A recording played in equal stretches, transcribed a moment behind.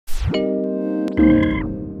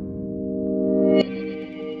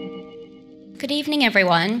Good evening,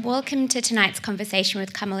 everyone. Welcome to tonight's conversation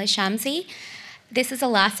with Kamila Shamsie. This is the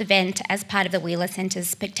last event as part of the Wheeler Centre's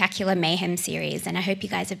Spectacular Mayhem series, and I hope you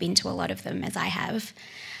guys have been to a lot of them, as I have.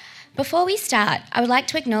 Before we start, I would like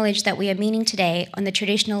to acknowledge that we are meeting today on the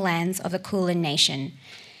traditional lands of the Kulin Nation,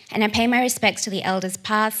 and I pay my respects to the elders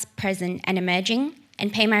past, present, and emerging,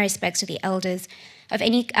 and pay my respects to the elders of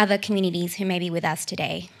any other communities who may be with us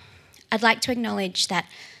today. I'd like to acknowledge that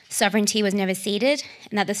sovereignty was never ceded,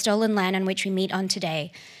 and that the stolen land on which we meet on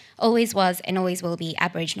today always was and always will be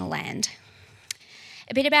Aboriginal land.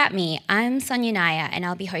 A bit about me. I'm Sonia Naya, and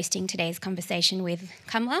I'll be hosting today's conversation with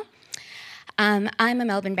Kamila. I'm a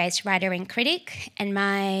Melbourne-based writer and critic, and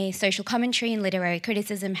my social commentary and literary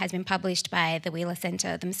criticism has been published by the Wheeler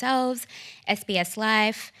Centre themselves, SBS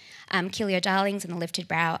Life, Kill Your Darlings and The Lifted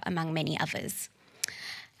Brow, among many others.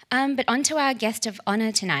 But on to our guest of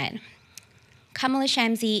honour tonight. Kamila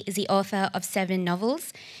Shamsie is the author of 7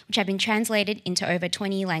 novels, which have been translated into over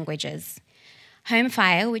 20 languages. Home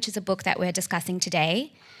Fire, which is a book that we're discussing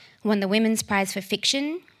today, won the Women's Prize for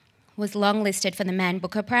Fiction, was longlisted for the Man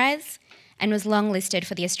Booker Prize, and was longlisted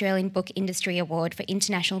for the Australian Book Industry Award for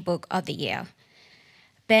International Book of the Year.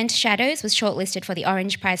 Burnt Shadows was shortlisted for the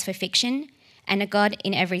Orange Prize for Fiction, and A God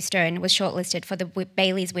in Every Stone was shortlisted for the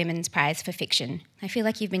Bailey's Women's Prize for Fiction. I feel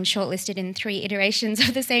like you've been shortlisted in 3 iterations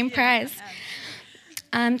of the same prize.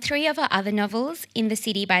 3 of her other novels, In the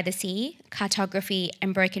City by the Sea, Cartography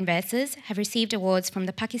and Broken Verses, have received awards from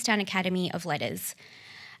the Pakistan Academy of Letters.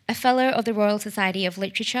 A Fellow of the Royal Society of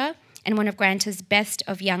Literature and one of Granta's best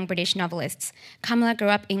of young British novelists, Kamila grew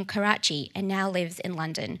up in Karachi and now lives in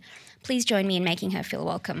London. Please join me in making her feel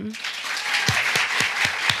welcome.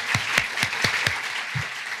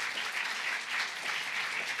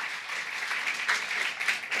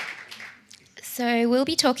 So we'll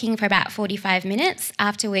be talking for about 45 minutes,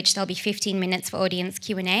 after which there'll be 15 minutes for audience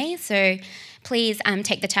Q&A. So please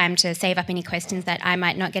take the time to save up any questions that I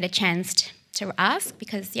might not get a chance to ask,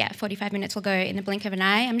 because 45 minutes will go in the blink of an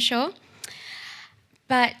eye, I'm sure.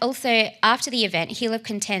 But also, after the event, Heel of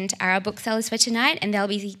Content are our booksellers for tonight, and they'll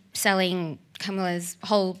be selling Kamila's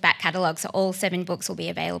whole back catalogue, so all 7 books will be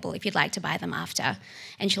available if you'd like to buy them after.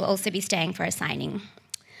 And she'll also be staying for a signing.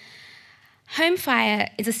 Home Fire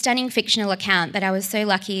is a stunning fictional account that I was so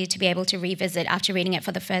lucky to be able to revisit after reading it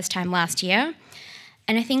for the first time last year.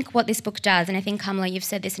 And I think what this book does, and I think, Kamila, you've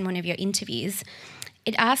said this in one of your interviews,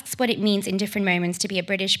 it asks what it means in different moments to be a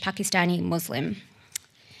British Pakistani Muslim.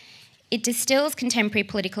 It distills contemporary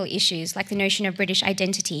political issues like the notion of British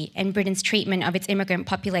identity and Britain's treatment of its immigrant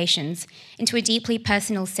populations into a deeply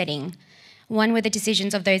personal setting, one where the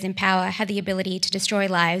decisions of those in power have the ability to destroy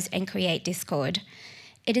lives and create discord.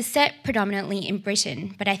 It is set predominantly in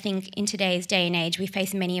Britain, but I think in today's day and age we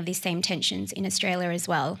face many of these same tensions in Australia as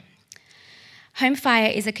well. Home Fire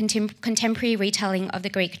is a contemporary retelling of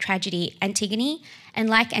the Greek tragedy Antigone, and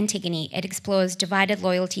like Antigone, it explores divided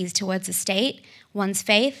loyalties towards the state, one's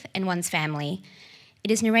faith, and one's family.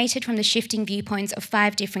 It is narrated from the shifting viewpoints of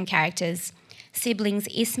 5 different characters: siblings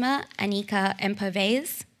Isma, Anika, and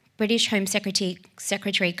Pervez, British Home Secretary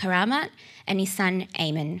Karamat, and his son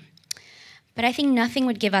Eamon. But I think nothing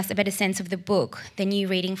would give us a better sense of the book than you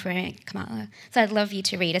reading from it, Kamila. So I'd love you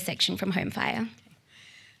to read a section from Home Fire.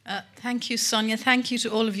 Thank you, Sonia. Thank you to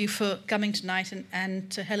all of you for coming tonight,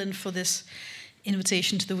 and to Helen for this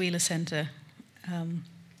invitation to the Wheeler Centre. I'm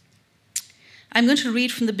going to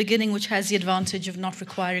read from the beginning, which has the advantage of not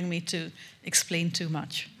requiring me to explain too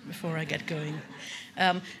much before I get going.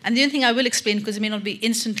 And the only thing I will explain, because it may not be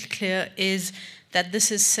instantly clear, is that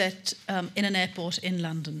this is set in an airport in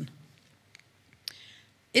London.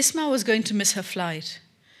 Isma was going to miss her flight.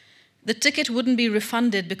 The ticket wouldn't be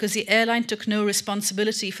refunded because the airline took no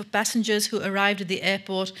responsibility for passengers who arrived at the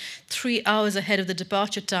airport 3 hours ahead of the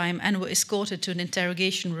departure time and were escorted to an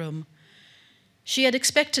interrogation room. She had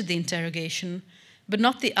expected the interrogation, but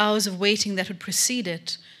not the hours of waiting that would precede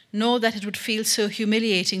it, nor that it would feel so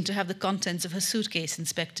humiliating to have the contents of her suitcase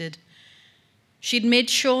inspected. She'd made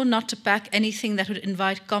sure not to pack anything that would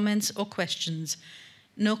invite comments or questions.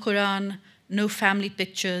 No Quran, no family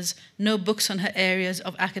pictures, no books on her areas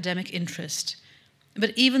of academic interest.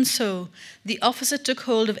 But even so, the officer took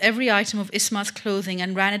hold of every item of Isma's clothing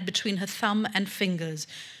and ran it between her thumb and fingers,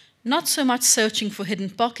 not so much searching for hidden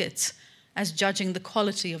pockets as judging the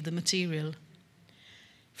quality of the material.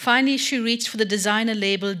 Finally, she reached for the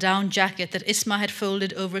designer-labeled down jacket that Isma had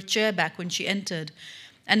folded over a chair back when she entered,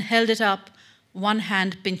 and held it up, one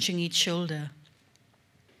hand pinching each shoulder.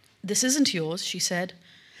 "This isn't yours," she said.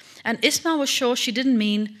 And Isma was sure she didn't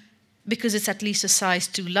mean because it's at least a size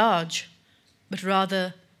too large, but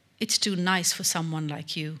rather it's too nice for someone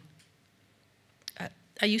like you.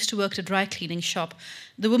 I used to work at a dry cleaning shop.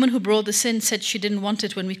 The woman who brought this in said she didn't want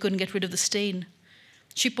it when we couldn't get rid of the stain.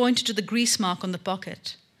 She pointed to the grease mark on the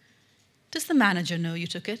pocket. Does the manager know you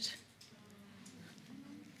took it?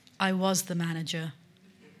 I was the manager.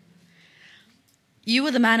 You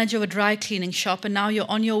were the manager of a dry cleaning shop, and now you're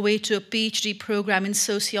on your way to a PhD program in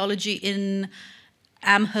sociology in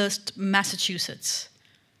Amherst, Massachusetts.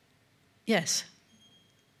 Yes.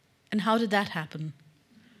 And how did that happen?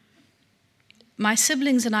 My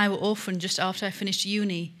siblings and I were orphaned just after I finished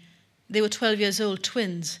uni. They were 12 years old,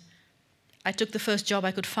 twins. I took the first job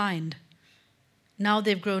I could find. Now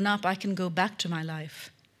they've grown up, I can go back to my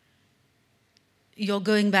life. You're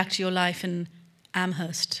going back to your life in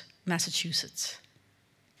Amherst, Massachusetts.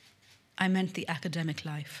 I meant the academic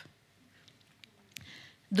life.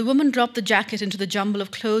 The woman dropped the jacket into the jumble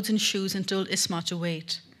of clothes and shoes and told Isma to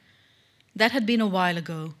wait. That had been a while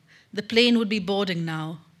ago. The plane would be boarding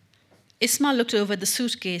now. Isma looked over at the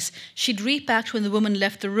suitcase. She'd repacked when the woman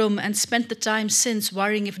left the room and spent the time since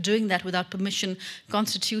worrying if doing that without permission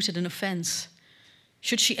constituted an offense.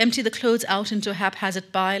 Should she empty the clothes out into a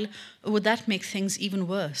haphazard pile, or would that make things even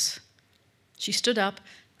worse? She stood up,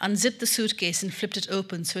 unzipped the suitcase and flipped it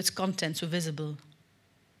open so its contents were visible.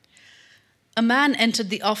 A man entered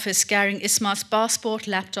the office carrying Isma's passport,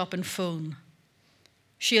 laptop and phone.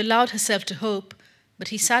 She allowed herself to hope, but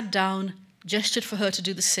he sat down, gestured for her to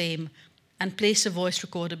do the same, and placed a voice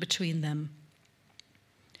recorder between them.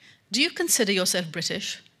 Do you consider yourself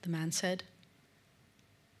British? The man said.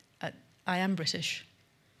 I am British.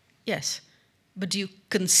 Yes, but do you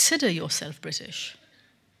consider yourself British?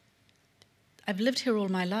 I've lived here all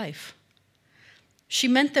my life. She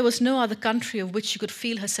meant there was no other country of which she could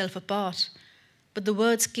feel herself a part, but the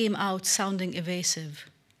words came out sounding evasive.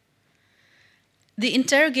 The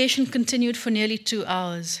interrogation continued for nearly 2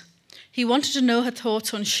 hours. He wanted to know her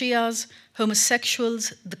thoughts on Shias,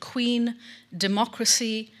 homosexuals, the Queen,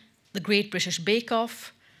 democracy, the Great British Bake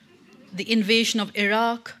Off, the invasion of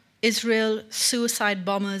Iraq, Israel, suicide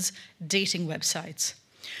bombers, dating websites.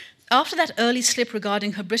 After that early slip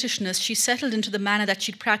regarding her Britishness, she settled into the manner that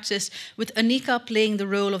she'd practiced, with Anika playing the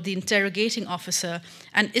role of the interrogating officer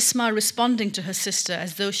and Isma responding to her sister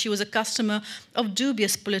as though she was a customer of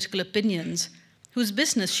dubious political opinions, whose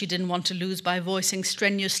business she didn't want to lose by voicing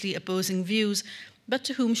strenuously opposing views, but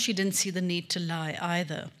to whom she didn't see the need to lie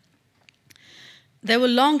either. There were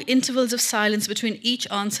long intervals of silence between each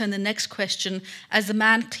answer and the next question as the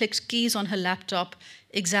man clicked keys on her laptop,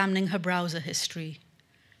 examining her browser history.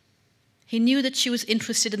 He knew that she was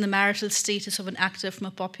interested in the marital status of an actor from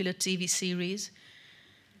a popular TV series,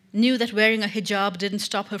 knew that wearing a hijab didn't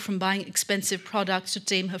stop her from buying expensive products to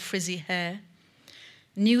tame her frizzy hair,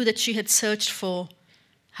 knew that she had searched for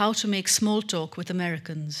how to make small talk with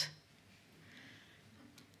Americans.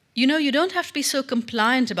 You know, you don't have to be so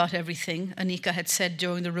compliant about everything, Anika had said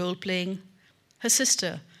during the role-playing. Her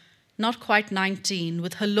sister, not quite 19,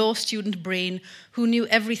 with her law student brain, who knew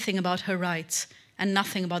everything about her rights and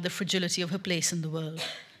nothing about the fragility of her place in the world.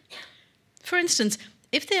 For instance,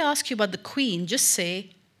 if they ask you about the Queen, just say,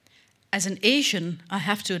 as an Asian, I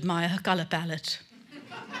have to admire her color palette.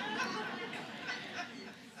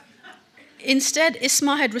 Instead,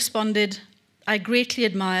 Isma had responded, I greatly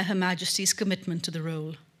admire Her Majesty's commitment to the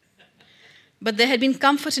role. But there had been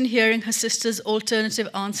comfort in hearing her sister's alternative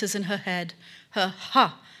answers in her head, her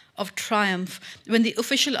ha of triumph, when the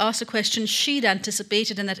official asked a question she'd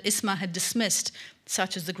anticipated and that Isma had dismissed,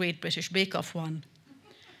 such as the Great British Bake Off one.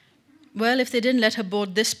 Well, if they didn't let her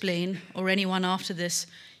board this plane, or anyone after this,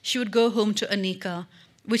 she would go home to Anika,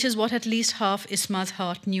 which is what at least half Isma's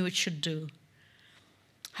heart knew it should do.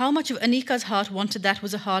 How much of Anika's heart wanted that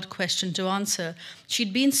was a hard question to answer.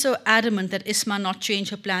 She'd been so adamant that Isma not change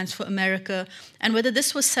her plans for America, and whether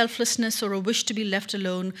this was selflessness or a wish to be left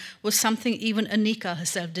alone was something even Anika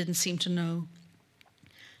herself didn't seem to know.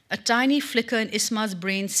 A tiny flicker in Isma's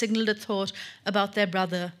brain signaled a thought about their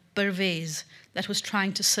brother, Pervez, that was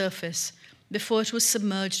trying to surface before it was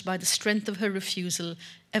submerged by the strength of her refusal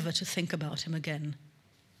ever to think about him again.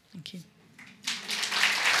 Thank you.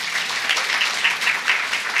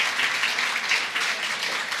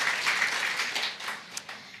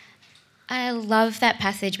 I love that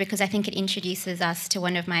passage because I think it introduces us to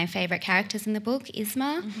one of my favourite characters in the book,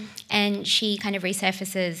 Isma, and she kind of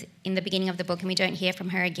resurfaces in the beginning of the book and we don't hear from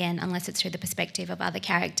her again unless it's through the perspective of other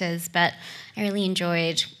characters, but I really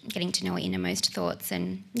enjoyed getting to know her innermost thoughts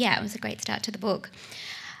and yeah, it was a great start to the book.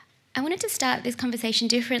 I wanted to start this conversation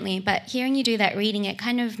differently, but hearing you do that reading, it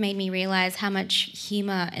kind of made me realise how much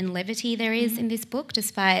humour and levity there is in this book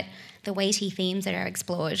despite the weighty themes that are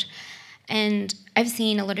explored. And I've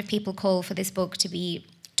seen a lot of people call for this book to be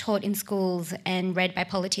taught in schools and read by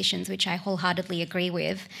politicians, which I wholeheartedly agree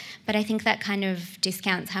with. But I think that kind of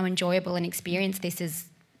discounts how enjoyable an experience this is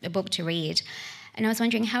a book to read. And I was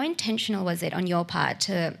wondering, how intentional was it on your part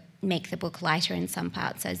to make the book lighter in some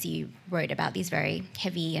parts as you wrote about these very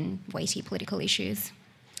heavy and weighty political issues?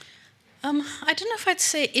 I don't know if I'd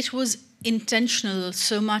say it was intentional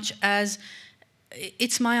so much as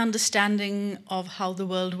it's my understanding of how the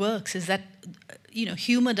world works, is that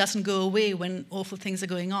humor doesn't go away when awful things are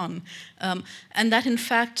going on. And that, in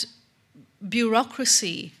fact,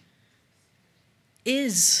 bureaucracy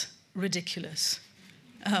is ridiculous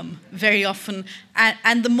very often.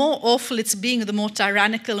 And the more awful it's being, the more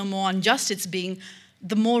tyrannical or more unjust it's being,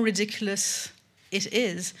 the more ridiculous it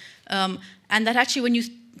is. And that actually when you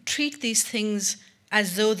treat these things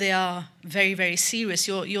as though they are very, very serious,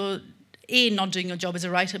 you're not doing your job as a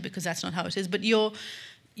writer, because that's not how it is, but you're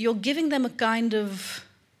giving them a kind of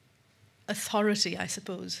authority, I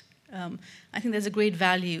suppose. I think there's a great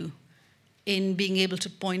value in being able to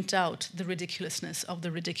point out the ridiculousness of the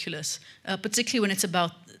ridiculous, particularly when it's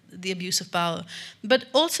about the abuse of power. But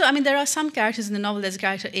also, I mean, there are some characters in the novel. There's a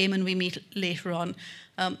character, Eamon, we meet later on,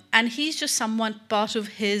 and he's just somewhat, part of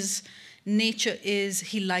his nature is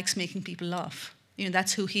he likes making people laugh.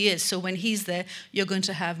 That's who he is. So when he's there, you're going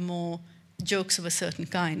to have more jokes of a certain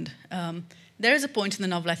kind. There is a point in the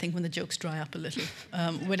novel, I think, when the jokes dry up a little,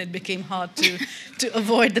 when it became hard to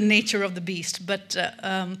avoid the nature of the beast. But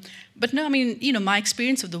no, I mean, my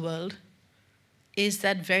experience of the world is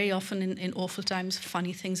that very often in awful times,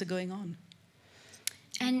 funny things are going on.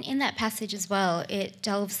 And in that passage as well, it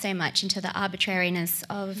delves so much into the arbitrariness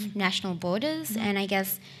of national borders, and I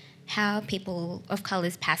guess how people of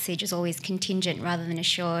colour's passage is always contingent rather than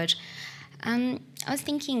assured. I was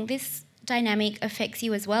thinking this dynamic affects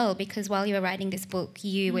you as well, because while you were writing this book,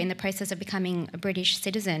 you were in the process of becoming a British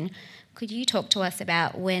citizen. Could you talk to us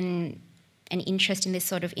about when an interest in this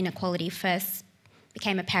sort of inequality first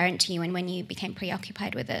became apparent to you and when you became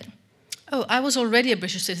preoccupied with it? Oh, I was already a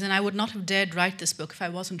British citizen. I would not have dared write this book if I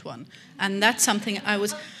wasn't one. And that's something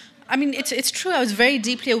it's true, I was very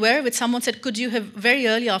deeply aware of it. Someone said, could you have, very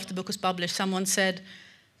early after the book was published, someone said,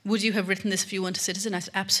 would you have written this if you weren't a citizen? I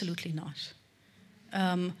said, absolutely not.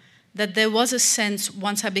 That there was a sense,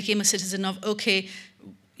 once I became a citizen, of, okay,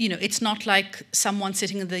 it's not like someone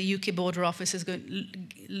sitting in the UK border office is going to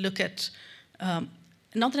look at,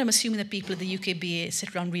 not that I'm assuming that people at the UK BA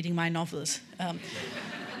sit around reading my novels.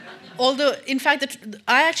 Although, in fact,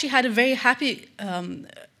 I actually had a very happy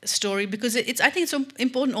story, because I think it's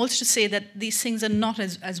important also to say that these things are not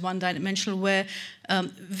as one-dimensional, where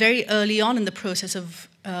very early on in the process of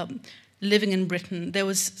living in Britain, there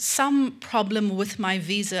was some problem with my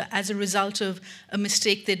visa as a result of a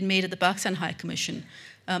mistake they'd made at the Pakistan High Commission.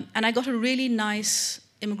 And I got a really nice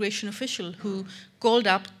immigration official who called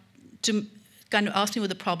up to kind of ask me what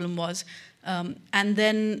the problem was, and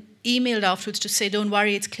then emailed afterwards to say, don't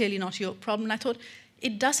worry, it's clearly not your problem. And I thought,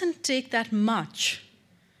 it doesn't take that much,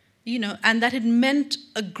 and that it meant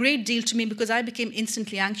a great deal to me, because I became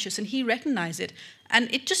instantly anxious, and he recognized it. And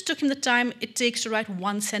it just took him the time it takes to write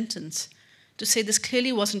one sentence to say, this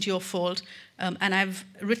clearly wasn't your fault, and I've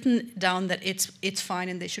written down that it's fine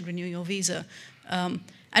and they should renew your visa.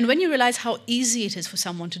 And when you realize how easy it is for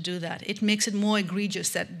someone to do that, it makes it more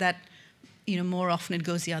egregious that more often it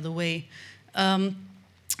goes the other way.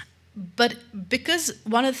 But because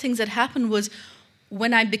one of the things that happened was,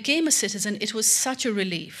 when I became a citizen, it was such a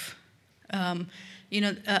relief.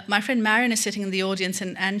 My friend Marion is sitting in the audience,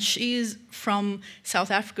 and she's from South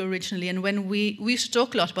Africa originally, and when we used to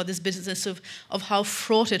talk a lot about this business of how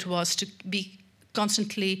fraught it was to be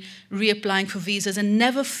constantly reapplying for visas and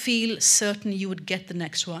never feel certain you would get the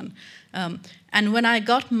next one. And when I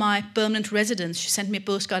got my permanent residence, she sent me a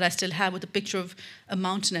postcard I still have with a picture of a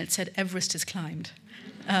mountain, and it said, Everest is climbed,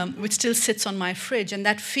 which still sits on my fridge. And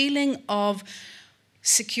that feeling of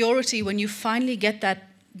security when you finally get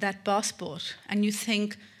that passport and you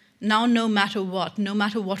think, now no matter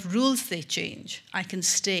what rules they change, I can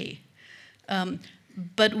stay.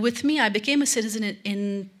 But with me, I became a citizen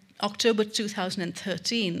in October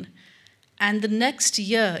 2013. And the next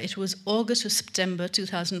year, it was August or September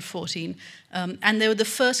 2014, and there were the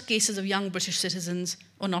first cases of young British citizens,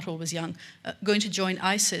 or not always young, going to join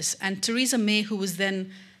ISIS. And Theresa May, who was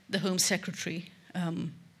then the Home Secretary,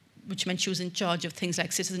 which meant she was in charge of things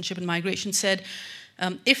like citizenship and migration, said,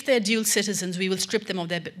 if they're dual citizens, we will strip them of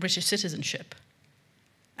their British citizenship.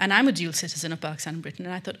 And I'm a dual citizen of Pakistan and Britain,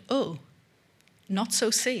 and I thought, oh, not so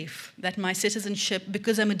safe, that my citizenship,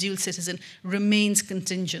 because I'm a dual citizen, remains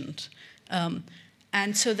contingent.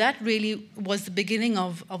 And so that really was the beginning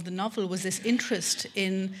of the novel, was this interest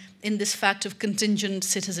in this fact of contingent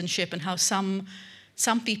citizenship and how some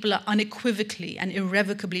people are unequivocally and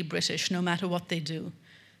irrevocably British no matter what they do.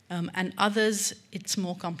 And others, it's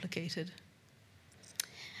more complicated.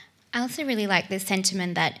 I also really like this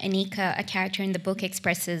sentiment that Anika, a character in the book,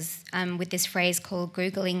 expresses with this phrase called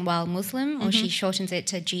Googling while Muslim, or she shortens it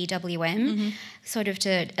to GWM, sort of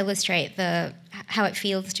to illustrate how it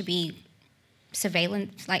feels to be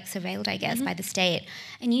surveilled, I guess, by the state.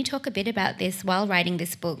 And you talk a bit about this while writing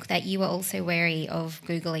this book, that you were also wary of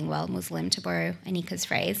Googling while Muslim, to borrow Anika's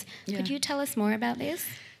phrase. Yeah. Could you tell us more about this?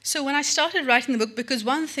 So when I started writing the book, because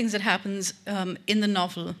one of the things that happens in the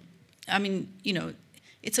novel, I mean, you know,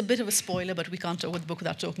 it's a bit of a spoiler, but we can't talk about the book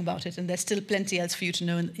without talking about it, and there's still plenty else for you to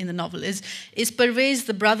know in the novel, is Pervez,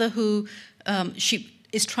 the brother who she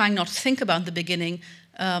is trying not to think about in the beginning,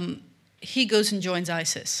 he goes and joins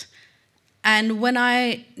ISIS. And when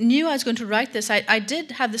I knew I was going to write this, I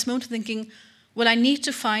did have this moment of thinking, well, I need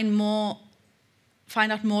to find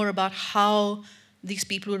out more about how these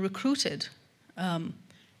people were recruited. And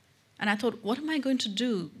I thought, what am I going to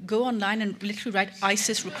do? Go online and literally write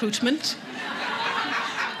ISIS recruitment?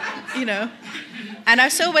 You know? And I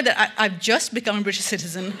was so aware that I've just become a British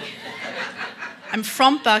citizen. I'm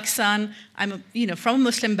from Pakistan. I'm from a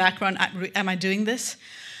Muslim background. Am I doing this?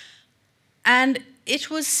 And it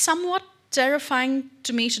was somewhat terrifying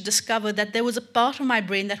to me to discover that there was a part of my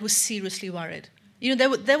brain that was seriously worried. You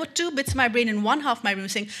know, there were two bits of my brain, and one half of my brain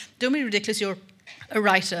was saying, don't be ridiculous, you're a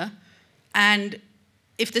writer, and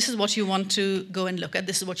if this is what you want to go and look at,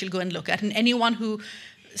 this is what you'll go and look at. And anyone who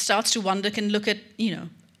starts to wonder can look at,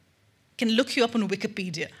 can look you up on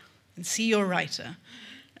Wikipedia and see you're a writer.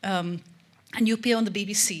 And you appear on the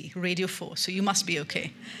BBC, Radio 4, so you must be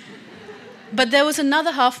okay. But there was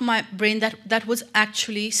another half of my brain that was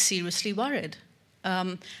actually seriously worried.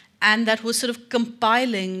 And that was sort of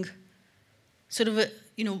compiling,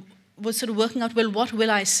 was sort of working out, well, what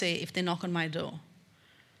will I say if they knock on my door?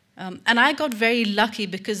 And I got very lucky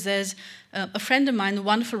because there's a friend of mine, the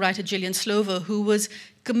wonderful writer Gillian Slover, who was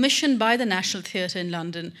commissioned by the National Theatre in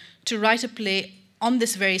London to write a play on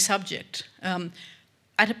this very subject.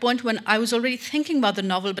 At a point when I was already thinking about the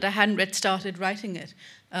novel, but I hadn't started writing it.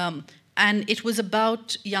 And it was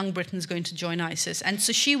about young Britons going to join ISIS. And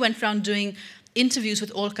so she went around doing interviews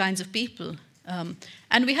with all kinds of people.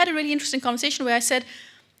 And we had a really interesting conversation where I said,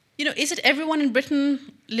 is it everyone in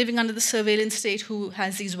Britain living under the surveillance state who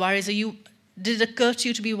has these worries? Did it occur to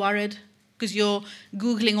you to be worried? Because you're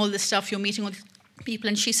Googling all this stuff, you're meeting all these people.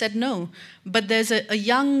 And she said no. But there's a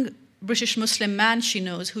young British Muslim man she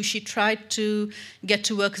knows who she tried to get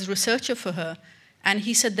to work as a researcher for her. And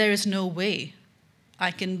he said, there is no way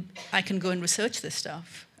I can go and research this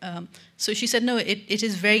stuff. So she said, no, it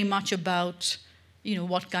is very much about,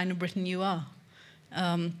 what kind of Briton you are.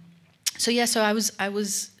 So I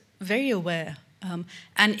was very aware.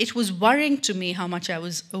 And it was worrying to me how much I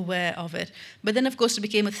was aware of it. But then, of course, it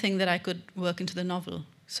became a thing that I could work into the novel.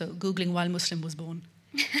 So Googling while Muslim was born.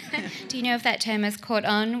 Yeah. Do you know if that term has caught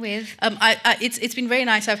on with? It's been very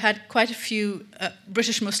nice. I've had quite a few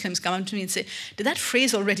British Muslims come up to me and say, did that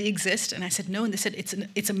phrase already exist? And I said, no. And they said,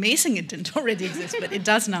 it's amazing it didn't already exist, but it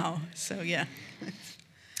does now. So, yeah.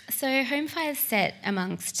 So Home Fire is set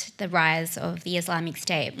amongst the rise of the Islamic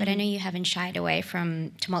State, but I know you haven't shied away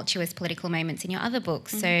from tumultuous political moments in your other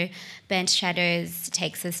books. So Burnt Shadows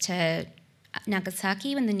takes us to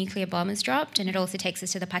Nagasaki when the nuclear bomb is dropped, and it also takes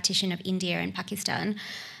us to the partition of India and Pakistan.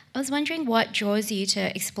 I was wondering what draws you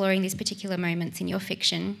to exploring these particular moments in your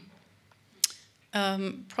fiction?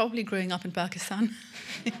 Probably growing up in Pakistan.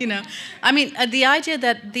 I mean, the idea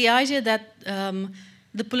that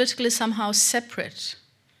the political is somehow separate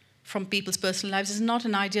from people's personal lives is not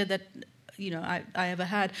an idea that I ever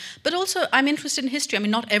had. But also, I'm interested in history. I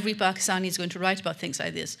mean, not every Pakistani is going to write about things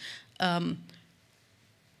like this.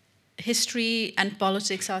 History and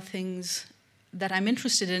politics are things that I'm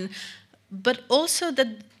interested in, but also that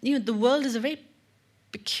the world is a very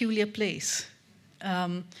peculiar place,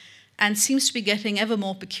 and seems to be getting ever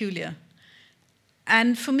more peculiar.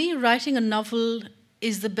 And for me, writing a novel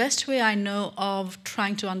is the best way I know of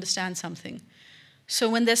trying to understand something. So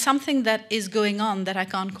when there's something that is going on that I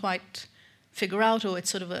can't quite figure out, or it's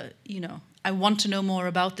sort of I want to know more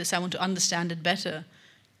about this, I want to understand it better,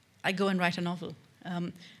 I go and write a novel.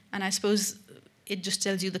 And I suppose it just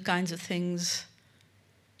tells you the kinds of things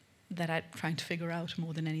that I'm trying to figure out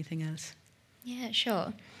more than anything else. Yeah,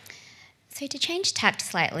 sure. So to change tact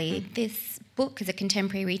slightly, this book is a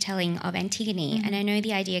contemporary retelling of Antigone, and I know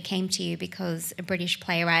the idea came to you because a British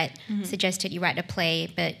playwright suggested you write a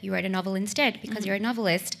play, but you wrote a novel instead because you're a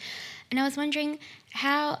novelist. And I was wondering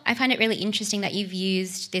how, I find it really interesting that you've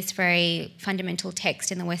used this very fundamental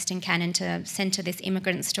text in the Western canon to centre this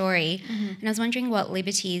immigrant story. Mm-hmm. And I was wondering what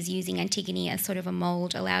liberties using Antigone as sort of a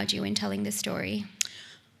mould allowed you in telling this story.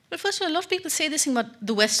 Well, first of all, a lot of people say this thing about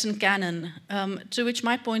the Western canon, to which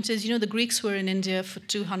my point is, the Greeks were in India for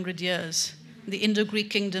 200 years. The Indo-Greek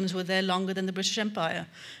kingdoms were there longer than the British Empire.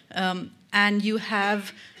 And you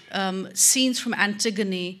have scenes from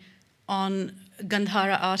Antigone on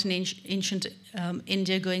Gandhara art in ancient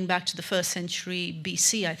India going back to the 1st century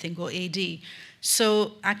BC, I think, or AD.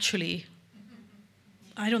 So actually,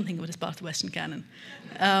 I don't think of it as part of the Western canon.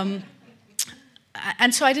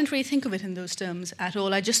 And so I didn't really think of it in those terms at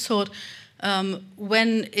all. I just thought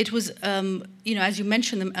when it was, as you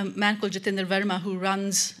mentioned, a man called Jatinder Verma who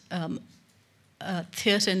runs a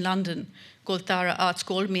theatre in London called Tara Arts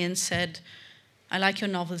called me and said, I like your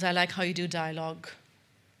novels, I like how you do dialogue.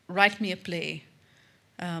 Write me a play.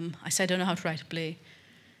 I said, I don't know how to write a play.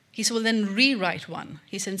 He said, well, then rewrite one.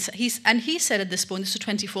 He said at this point, this was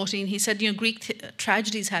 2014, he said, Greek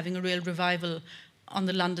tragedy is having a real revival on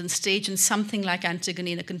the London stage, and something like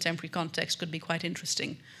Antigone in a contemporary context could be quite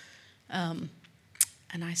interesting. And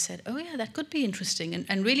I said, oh yeah, that could be interesting.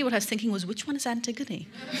 And really what I was thinking was, which one is Antigone?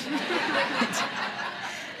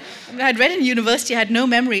 I'd read in university, I had no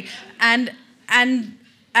memory. And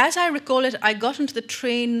as I recall it, I got into the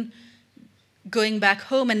train going back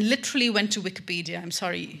home and literally went to Wikipedia. I'm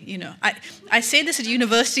sorry, I say this at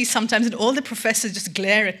university sometimes and all the professors just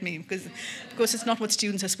glare at me because, of course, it's not what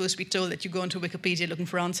students are supposed to be told, that you go into Wikipedia looking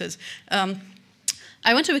for answers. I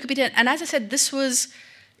went to Wikipedia, and as I said, this was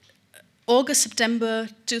August, September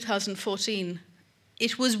 2014.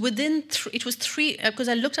 It was because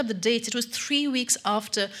I looked up the dates, it was 3 weeks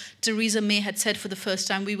after Theresa May had said for the first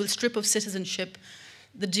time, we will strip of citizenship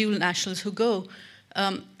the dual nationals who go.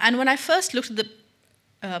 And when I first looked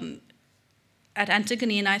at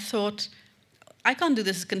Antigone, and I thought, I can't do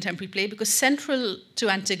this as a contemporary play, because central to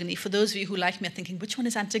Antigone, for those of you who like me are thinking, which one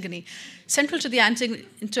is Antigone? Central to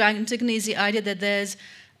Antigone is the idea that there's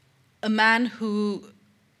a man who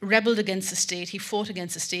rebelled against the state, he fought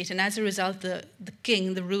against the state, and as a result, the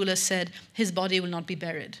king, the ruler, said his body will not be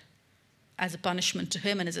buried as a punishment to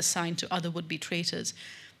him and as a sign to other would-be traitors.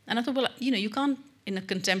 And I thought, well, you can't, in a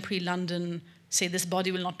contemporary London, say this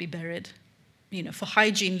body will not be buried, for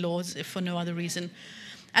hygiene laws, if for no other reason.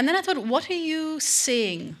 And then I thought, what are you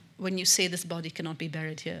saying when you say this body cannot be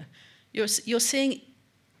buried here? You're saying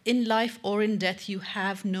in life or in death, you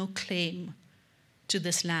have no claim to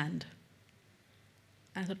this land.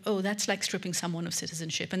 And I thought, oh, that's like stripping someone of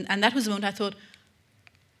citizenship. And that was the moment I thought,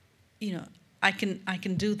 I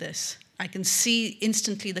can do this. I can see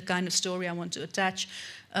instantly the kind of story I want to attach.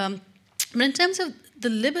 But in terms of the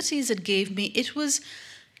liberties it gave me, it was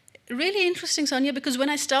really interesting, Sonia, because when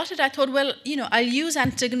I started, I thought, well, I'll use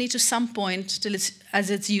Antigone to some point as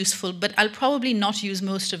it's useful, but I'll probably not use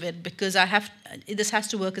most of it because this has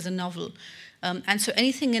to work as a novel. And so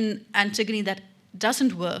anything in Antigone that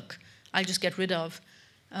doesn't work, I'll just get rid of.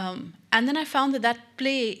 And then I found that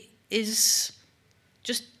play is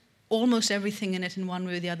just almost everything in it in one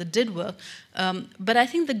way or the other did work. But I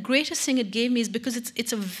think the greatest thing it gave me is because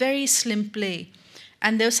it's a very slim play.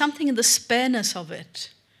 And there was something in the spareness of it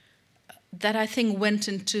that I think went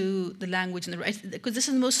into the language and the writing, because this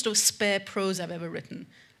is the most sort of spare prose I've ever written,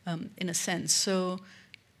 in a sense. So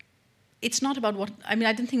it's not about I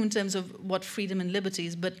didn't think in terms of what freedom and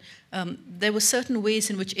liberties, but there were certain ways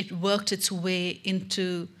in which it worked its way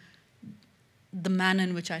into the manner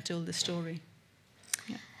in which I told the story.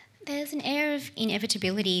 Yeah. There's an air of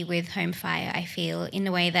inevitability with Home Fire, I feel, in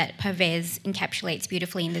the way that Pavez encapsulates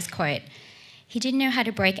beautifully in this quote. He didn't know how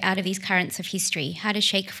to break out of these currents of history, how to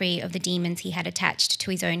shake free of the demons he had attached to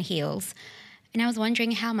his own heels. And I was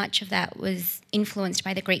wondering how much of that was influenced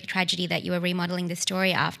by the Greek tragedy that you were remodelling the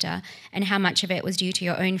story after, and how much of it was due to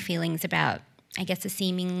your own feelings about, I guess, the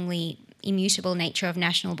seemingly immutable nature of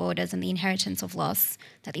national borders and the inheritance of loss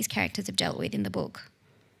that these characters have dealt with in the book.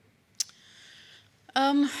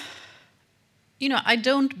 I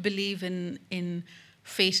don't believe in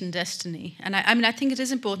fate and destiny. And I think it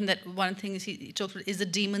is important that one thing is he talked about is the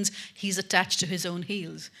demons he's attached to his own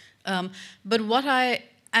heels. But what I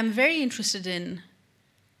am very interested in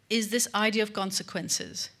is this idea of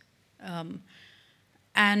consequences.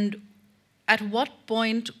 And at what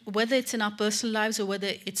point, whether it's in our personal lives or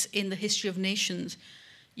whether it's in the history of nations,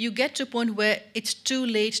 you get to a point where it's too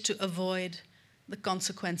late to avoid the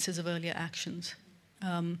consequences of earlier actions.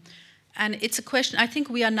 And it's a question, I think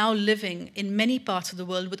we are now living in many parts of the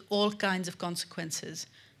world with all kinds of consequences.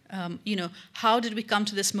 How did we come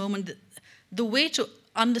to this moment? The way to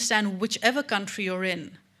understand whichever country you're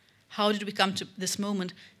in, how did we come to this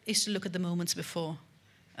moment, is to look at the moments before,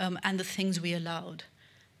 and the things we allowed,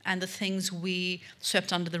 and the things we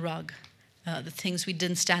swept under the rug, the things we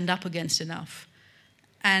didn't stand up against enough.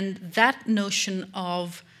 And that notion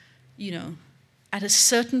of, at a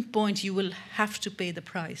certain point you will have to pay the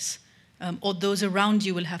price, or those around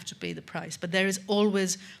you will have to pay the price. But there is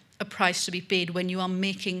always a price to be paid when you are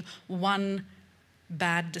making one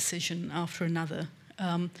bad decision after another.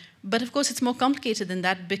 But of course, it's more complicated than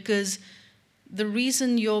that, because the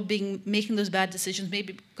reason you're making those bad decisions may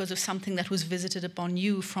be because of something that was visited upon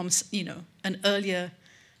you from, an earlier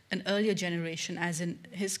generation, as in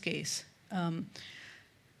his case.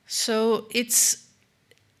 So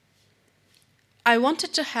I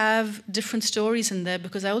wanted to have different stories in there,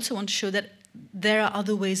 because I also want to show that there are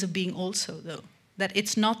other ways of being also, though. That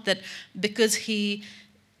it's not that because he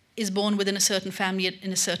is born within a certain family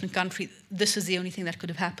in a certain country, this is the only thing that could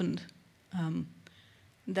have happened.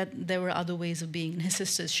 That there were other ways of being, and his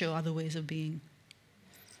sisters show other ways of being.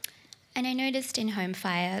 And I noticed in Home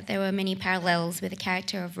Fire there were many parallels with the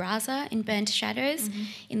character of Raza in Burnt Shadows,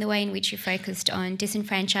 in the way in which you focused on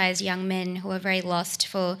disenfranchised young men who are very lost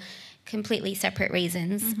for completely separate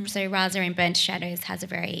reasons. So Raza in Burnt Shadows has a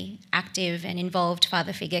very active and involved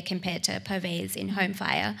father figure compared to Pervez in Home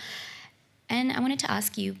Fire. And I wanted to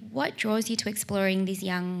ask you, what draws you to exploring these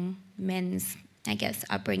young men's, I guess,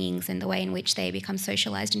 upbringings and the way in which they become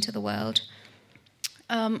socialised into the world?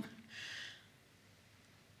 I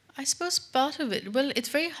suppose part of it, well, it's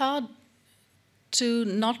very hard to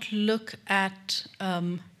not look at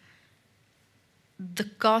the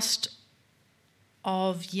cost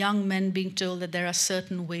of young men being told that there are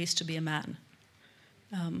certain ways to be a man,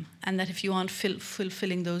 and that if you aren't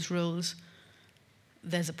fulfilling those roles,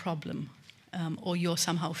 there's a problem, or you're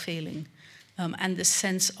somehow failing, and this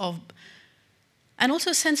sense of, and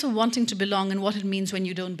also a sense of wanting to belong and what it means when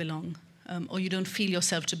you don't belong, or you don't feel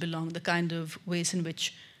yourself to belong, the kind of ways in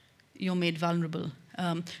which you're made vulnerable.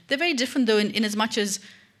 They're very different, though, in as much as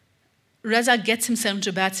Reza gets himself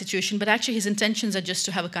into a bad situation, but actually his intentions are just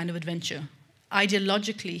to have a kind of adventure.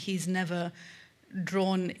 Ideologically, he's never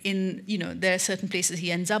drawn in, there are certain places he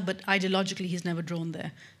ends up, but ideologically he's never drawn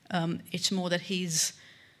there. It's more that he's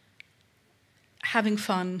having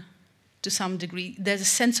fun to some degree. There's a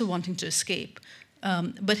sense of wanting to escape.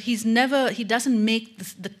 But he doesn't make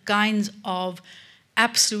the kinds of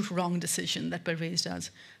absolute wrong decision that Pervez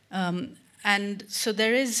does. And so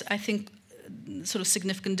there is, I think, sort of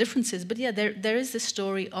significant differences. But yeah, there is this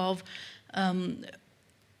story of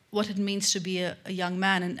what it means to be a young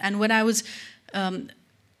man. And when I was,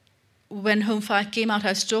 when Home Fire came out, I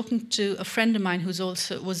was talking to a friend of mine who was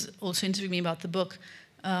also interviewing me about the book.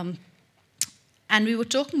 And we were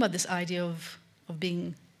talking about this idea of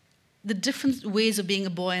being, the different ways of being a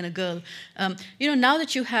boy and a girl. Now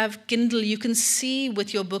that you have Kindle, you can see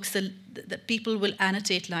with your books that people will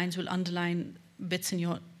annotate lines, will underline bits in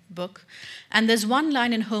your book. And there's one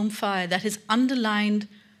line in Home Fire that is underlined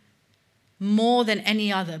more than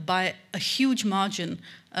any other by a huge margin.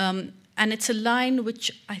 And it's a line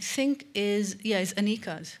which I think is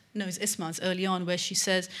Anika's, no, it's Isma's early on, where she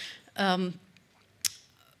says,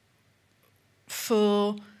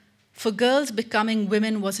 for girls, becoming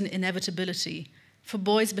women was an inevitability. For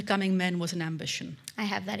boys, becoming men was an ambition. I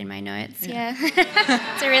have that in my notes, yeah.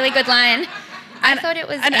 It's a really good line. I thought it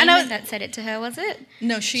was Eamon that said it to her, was it?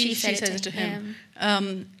 No, she says it to him.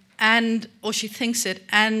 Or she thinks it.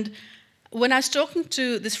 And when I was talking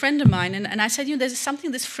to this friend of mine, and I said, there's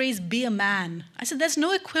something, this phrase, be a man. I said, there's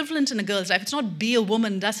no equivalent in a girl's life. It's not be a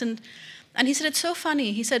woman, doesn't. And he said, it's so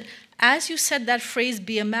funny. He said, as you said that phrase,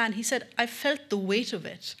 be a man, he said, I felt the weight of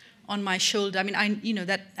it on my shoulder. I mean,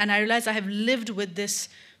 and I realized I have lived with this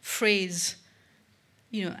phrase,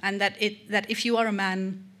 and that if you are a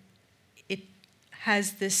man, it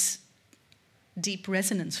has this deep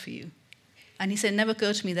resonance for you. And he said, it never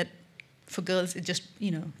occurred to me that for girls, it just,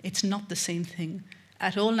 it's not the same thing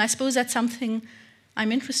at all. And I suppose that's something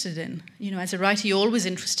I'm interested in. As a writer, you're always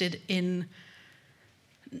interested in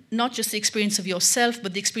not just the experience of yourself,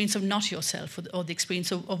 but the experience of not yourself, or the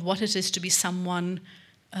experience of what it is to be someone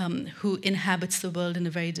who inhabits the world in a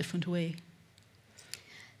very different way.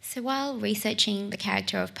 So while researching the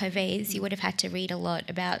character of Pervez, you would have had to read a lot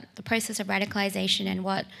about the process of radicalisation and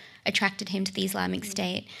what attracted him to the Islamic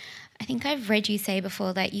State. I think I've read you say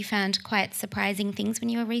before that you found quite surprising things when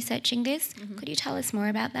you were researching this. Could you tell us more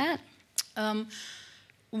about that?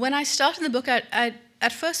 When I started the book, I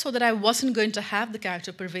at first thought that I wasn't going to have the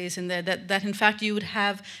character Pervez in there, that in fact you would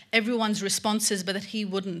have everyone's responses, but that he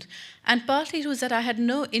wouldn't. And partly it was that I had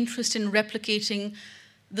no interest in replicating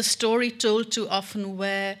the story told too often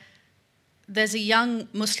where there's a young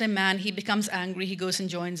Muslim man, he becomes angry, he goes and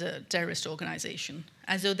joins a terrorist organization,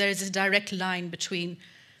 as though there is a direct line between,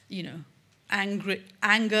 you know,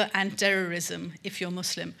 anger and terrorism if you're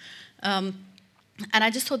Muslim. And I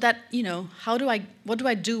just thought that, you know, what do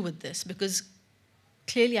I do with this? Because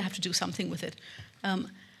clearly I have to do something with it.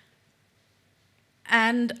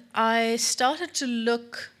 And I started to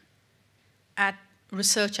look at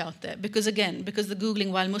research out there, because again, because the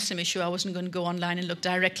Googling while Muslim issue, I wasn't going to go online and look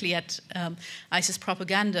directly at ISIS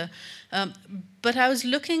propaganda. But I was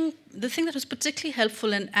looking, the thing that was particularly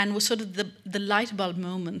helpful and was sort of the light bulb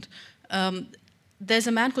moment, there's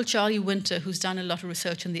a man called Charlie Winter who's done a lot of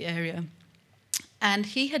research in the area. And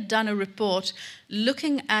he had done a report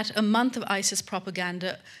looking at a month of ISIS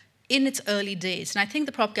propaganda in its early days. And I think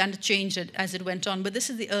the propaganda changed as it went on, but this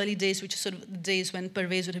is the early days, which is sort of the days when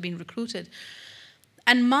Pervez would have been recruited.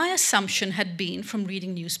 And my assumption had been, from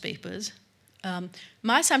reading newspapers,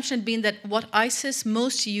 my assumption had been that what ISIS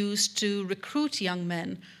most used to recruit young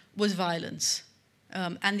men was violence.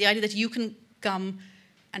 And the idea that you can come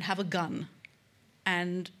and have a gun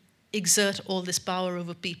and exert all this power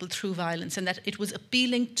over people through violence, and that it was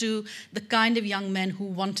appealing to the kind of young men who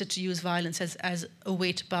wanted to use violence as a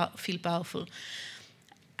way to feel powerful.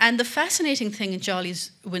 And the fascinating thing in Charlie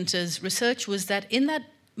Winter's research was that in that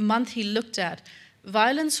month he looked at,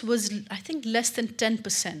 violence was, I think, less than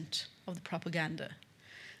 10% of the propaganda.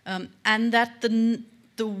 And that the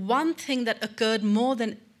one thing that occurred more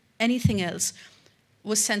than anything else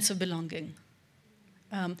was sense of belonging.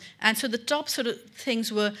 And so the top sort of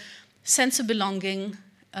things were sense of belonging,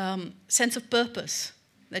 sense of purpose,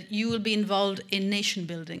 that you will be involved in nation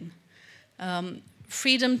building,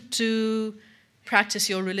 freedom to practice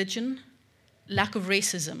your religion, lack of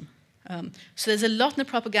racism. So there's a lot in the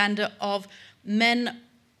propaganda of men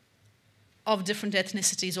of different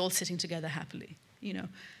ethnicities all sitting together happily, you know.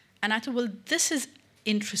 And I thought, well, this is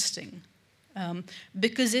interesting,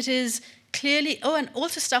 because it is clearly, and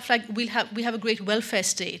also stuff like we have a great welfare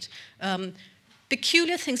state,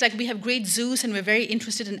 peculiar things like we have great zoos and we're very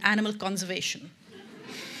interested in animal conservation.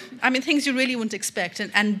 I mean, things you really wouldn't expect.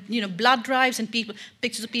 And you know, blood drives and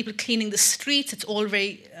pictures of people cleaning the streets. It's all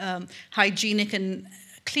very hygienic and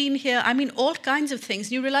clean here. I mean, all kinds of things.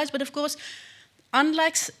 And you realize, but of course,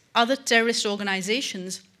 unlike other terrorist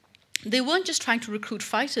organizations, they weren't just trying to recruit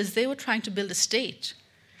fighters, they were trying to build a state.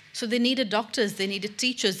 So they needed doctors, they needed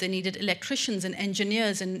teachers, they needed electricians and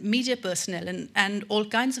engineers and media personnel and all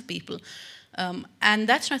kinds of people. And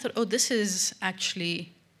that's when I thought, oh, this is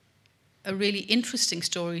actually a really interesting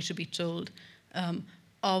story to be told,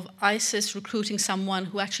 of ISIS recruiting someone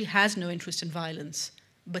who actually has no interest in violence,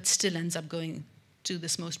 but still ends up going to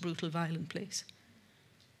this most brutal, violent place.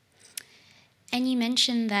 And you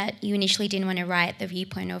mentioned that you initially didn't want to write the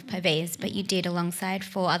viewpoint of Pervez, but you did alongside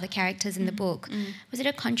 4 other characters in the book. Was it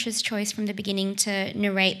a conscious choice from the beginning to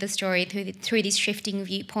narrate the story through these shifting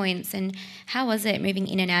viewpoints? And how was it moving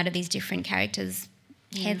in and out of these different characters'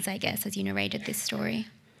 heads, I guess, as you narrated this story?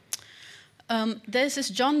 There's this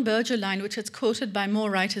John Berger line, which is quoted by more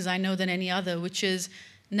writers I know than any other, which is,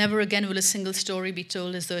 "Never again will a single story be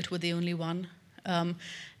told as though it were the only one."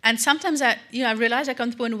 And sometimes I realize I come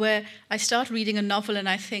to the point where I start reading a novel and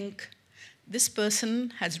I think, this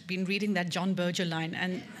person has been reading that John Berger line.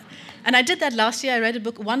 And I did that last year. I read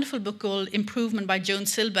a wonderful book called Improvement by Joan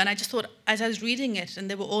Silber. And I just thought, as I was reading it, and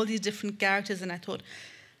there were all these different characters, and I thought,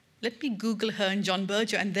 let me Google her and John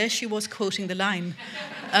Berger. And there she was quoting the line.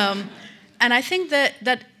 And I think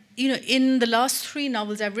that you know, in the last 3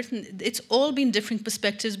 novels I've written, it's all been different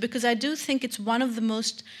perspectives, because I do think it's one of the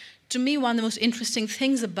most interesting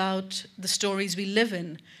things about the stories we live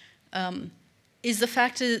in, is the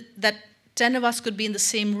fact that 10 of us could be in the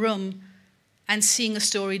same room and seeing a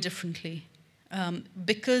story differently,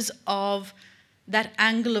 because of that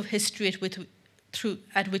angle of history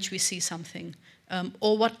at which we see something,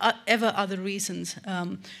 or whatever other reasons.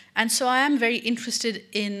 And so I am very interested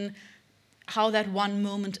in how that one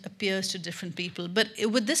moment appears to different people. But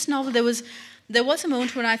with this novel, there was a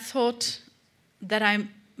moment when I thought that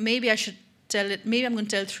maybe I should tell it, maybe I'm going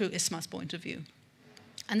to tell it through Isma's point of view.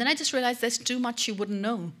 And then I just realized there's too much she wouldn't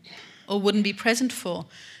know or wouldn't be present for.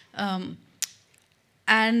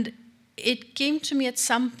 And it came to me at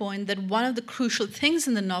some point that one of the crucial things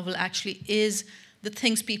in the novel actually is the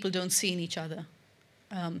things people don't see in each other.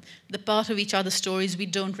 The part of each other's stories we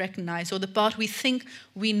don't recognize, or the part we think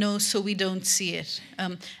we know so we don't see it.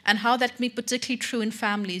 And how that can be particularly true in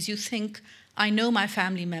families. You think, I know my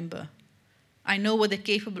family member. I know what they're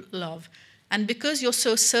capable of. And because you're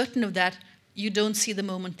so certain of that, you don't see the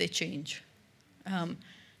moment they change.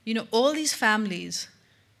 You know, all these families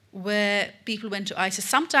where people went to ISIS.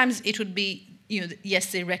 Sometimes it would be,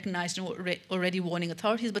 yes, they recognized and were already warning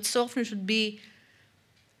authorities, but so often it would be,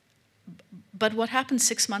 but what happened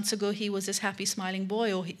 6 months ago, he was this happy, smiling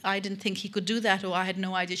boy, or I didn't think he could do that, or I had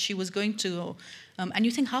no idea she was going to. And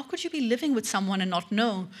you think, how could you be living with someone and not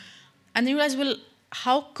know? And then you realize, well,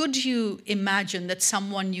 how could you imagine that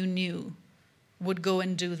someone you knew would go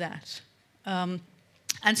and do that? And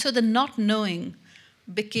so the not knowing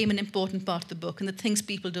became an important part of the book, and the things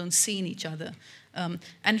people don't see in each other. And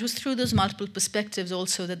it was through those multiple perspectives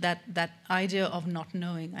also that idea of not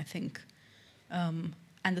knowing, I think,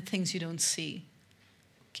 and the things you don't see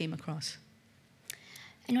came across.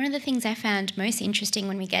 And one of the things I found most interesting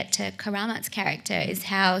when we get to Karamat's character is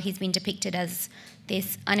how he's been depicted as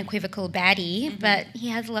this unequivocal baddie, but he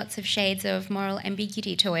has lots of shades of moral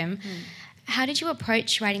ambiguity to him. How did you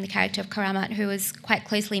approach writing the character of Karamat, who was quite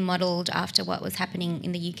closely modelled after what was happening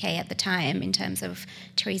in the UK at the time in terms of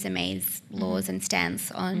Theresa May's laws and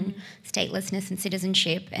stance on statelessness and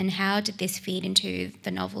citizenship, and how did this feed into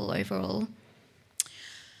the novel overall?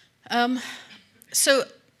 So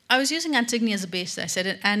I was using Antigone as a base, I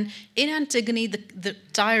said, and in Antigone, the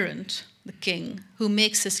tyrant, the king, who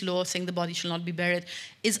makes this law saying the body shall not be buried,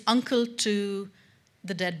 is uncle to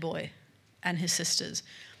the dead boy and his sisters.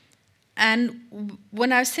 And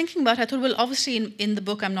when I was thinking about it, I thought, well, obviously in the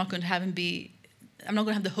book, I'm not going to have the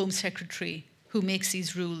Home Secretary who makes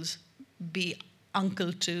these rules be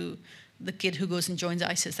uncle to the kid who goes and joins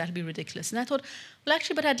ISIS. That'd be ridiculous. And I thought, well,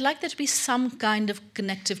 actually, but I'd like there to be some kind of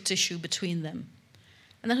connective tissue between them.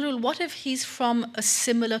 And I thought, well, what if he's from a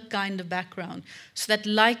similar kind of background? So that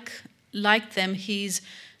like them, he's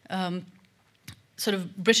sort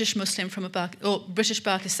of British Muslim from British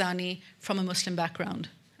Pakistani from a Muslim background.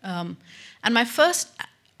 And my first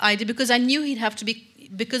idea, because I knew he'd have to be,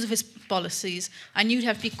 because of his policies, I knew he'd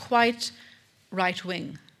have to be quite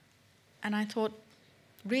right-wing. And I thought,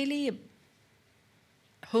 really, a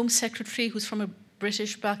Home Secretary who's from a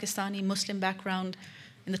British Pakistani Muslim background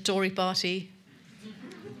in the Tory party?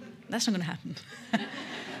 That's not going to happen.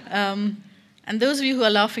 And those of you who are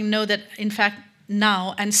laughing know that, in fact,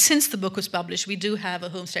 now, and since the book was published, we do have a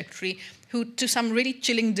Home Secretary who, to some really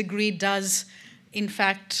chilling degree, does, in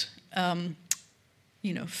fact,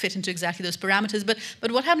 fit into exactly those parameters.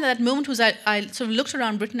 But what happened at that moment was I sort of looked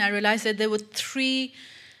around Britain, I realized that there were 3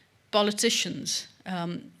 politicians,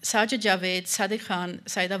 Sajid Javed, Sadiq Khan,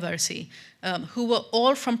 Saida Warsi, who were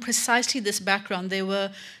all from precisely this background. They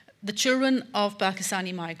were the children of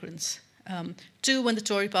Pakistani migrants. 2 were in the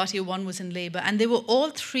Tory party, 1 was in Labour, and they were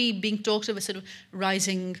all 3 being talked of as sort of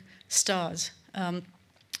rising stars.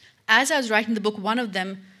 As I was writing the book, one of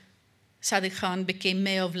them, Sadiq Khan, became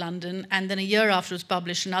mayor of London, and then a year after it was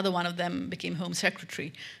published, another one of them became Home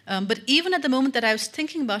Secretary. But even at the moment that I was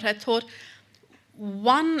thinking about it, I thought,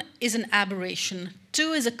 1 is an aberration,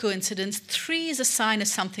 2 is a coincidence, 3 is a sign of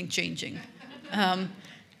something changing.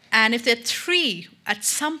 And if there are 3, at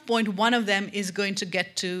some point, one of them is going to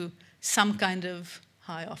get to some kind of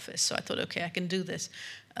high office. So I thought, okay, I can do this.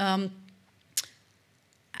 And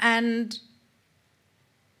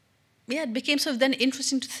yeah, it became sort of then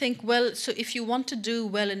interesting to think, well, so if you want to do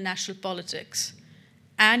well in national politics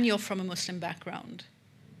and you're from a Muslim background,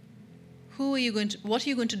 what are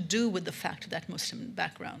you going to do with the fact of that Muslim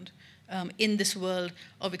background in this world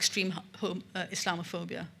of extreme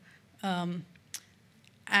Islamophobia?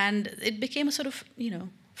 And it became a sort of,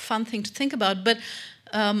 fun thing to think about. But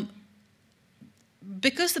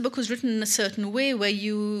because the book was written in a certain way where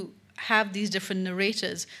you have these different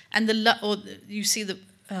narrators, and you see the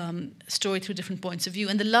story through different points of view,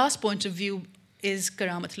 and the last point of view is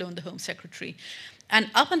Karamat Lone, the Home Secretary. And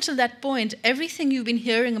up until that point, everything you've been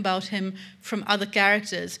hearing about him from other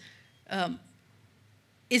characters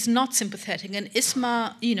is not sympathetic. And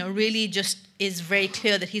Isma, really just is very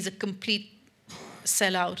clear that he's a complete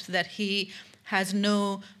sellout, that he has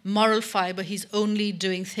no moral fiber, he's only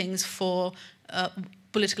doing things for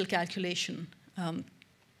political calculation. And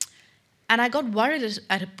I got worried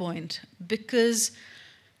at a point because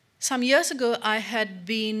some years ago I had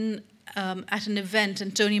been at an event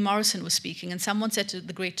and Toni Morrison was speaking, and someone said to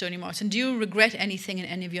the great Toni Morrison, do you regret anything in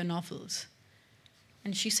any of your novels?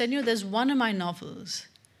 And she said, there's one of my novels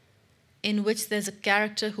in which there's a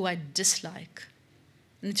character who I dislike.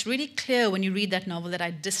 And it's really clear when you read that novel that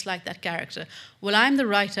I dislike that character. Well, I'm the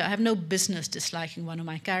writer. I have no business disliking one of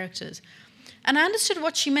my characters. And I understood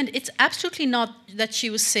what she meant. It's absolutely not that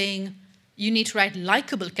she was saying you need to write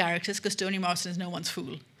likable characters because Toni Morrison is no one's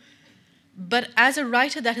fool. But as a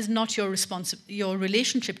writer, that is not your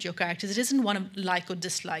relationship to your characters. It isn't one of like or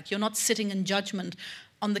dislike. You're not sitting in judgment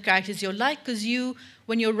on the characters you're like, because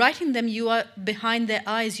when you're writing them, you are behind their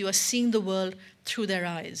eyes, you are seeing the world through their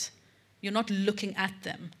eyes. You're not looking at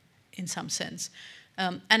them, in some sense.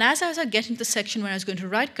 And as I was getting to the section where I was going to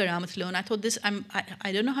write Karamat Alone, I thought,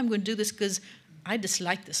 I don't know how I'm going to do this because I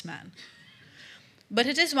dislike this man. But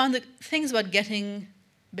it is one of the things about getting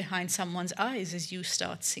behind someone's eyes is you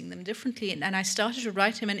start seeing them differently. And I started to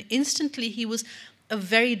write him, and instantly he was a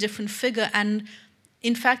very different figure. And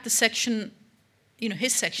in fact, the section,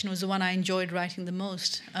 his section was the one I enjoyed writing the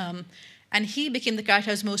most. And he became the character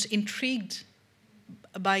I was most intrigued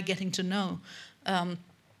by getting to know. And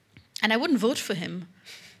I wouldn't vote for him,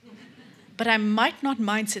 but I might not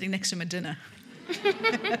mind sitting next to him at dinner.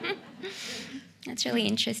 That's really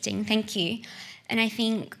interesting. Thank you. And I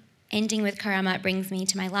think ending with Karamat brings me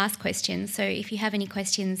to my last question. So if you have any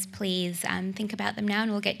questions, please think about them now,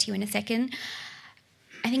 and we'll get to you in a second.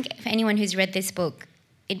 I think for anyone who's read this book,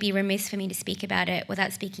 it'd be remiss for me to speak about it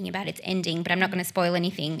without speaking about its ending, but I'm not going to spoil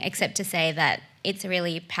anything except to say that it's a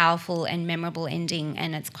really powerful and memorable ending,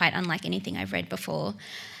 and it's quite unlike anything I've read before.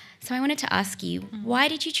 So I wanted to ask you, why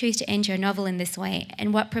did you choose to end your novel in this way,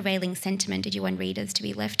 and what prevailing sentiment did you want readers to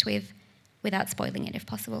be left with, without spoiling it if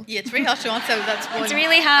possible? Yeah, it's very hard to answer without spoiling. It's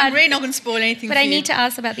really hard. I'm really not going to spoil anything but for I you. need to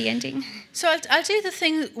ask about the ending. So I'll tell you the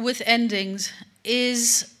thing with endings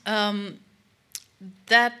is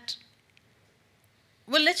that,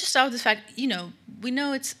 well, let's just start with the fact, we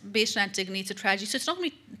know it's based on Antigone, it's a tragedy, so it's not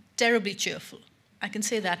going to be terribly cheerful. I can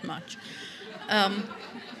say that much.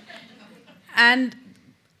 And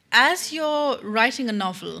as you're writing a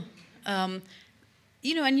novel, and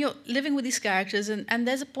you're living with these characters, and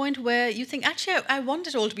there's a point where you think, actually, I want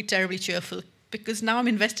it all to be terribly cheerful, because now I'm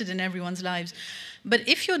invested in everyone's lives. But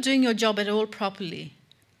if you're doing your job at all properly,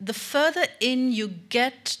 the further in you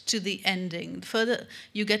get to the ending,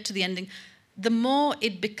 the more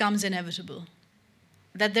it becomes inevitable.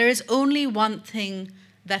 That there is only one thing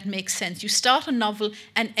that makes sense. You start a novel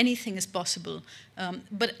and anything is possible.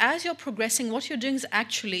 But as you're progressing, what you're doing is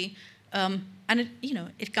actually, and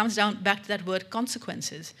it comes back to that word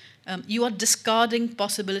consequences. You are discarding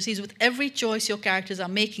possibilities with every choice your characters are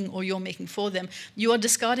making or you're making for them. You are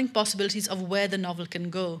discarding possibilities of where the novel can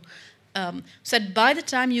go. So that by the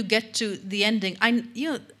time you get to the ending,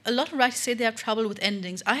 a lot of writers say they have trouble with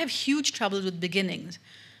endings. I have huge trouble with beginnings.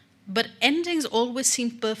 But endings always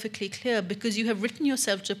seem perfectly clear because you have written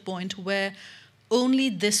yourself to a point where only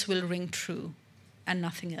this will ring true and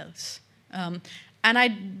nothing else. And I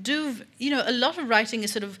do, a lot of writing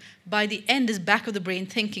is sort of, by the end, is back of the brain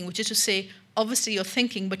thinking, which is to say, obviously you're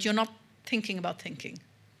thinking, but you're not thinking about thinking,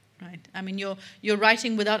 right? I mean, you're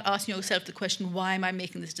writing without asking yourself the question, why am I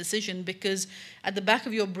making this decision? Because at the back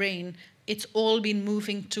of your brain, it's all been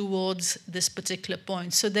moving towards this particular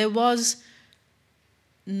point. So there was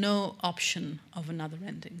no option of another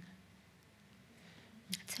ending.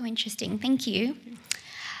 That's so interesting. Thank you.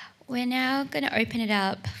 We're now going to open it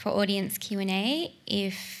up for audience Q&A.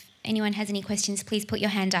 If anyone has any questions, please put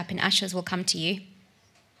your hand up and ushers will come to you.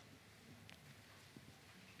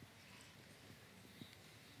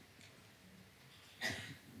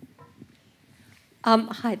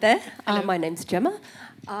 Hi there. My name's Gemma.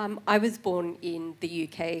 I was born in the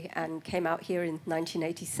UK and came out here in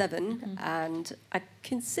 1987, and I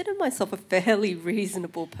consider myself a fairly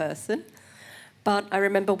reasonable person. But I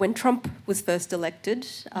remember when Trump was first elected,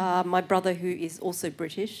 my brother, who is also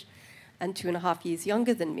British and 2.5 years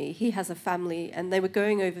younger than me, he has a family, and they were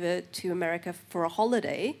going over to America for a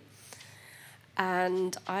holiday.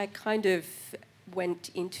 And I kind of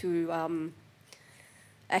went into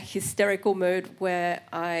a hysterical mode where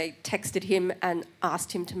I texted him and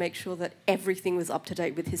asked him to make sure that everything was up to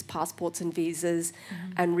date with his passports and visas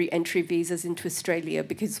and re-entry visas into Australia,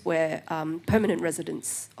 because we're permanent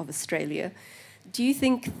residents of Australia. Do you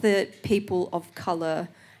think that people of colour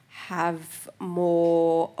have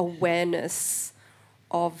more awareness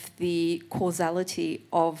of the causality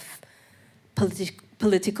of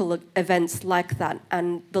political events like that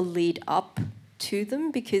and the lead up to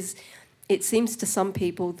them? Because it seems to some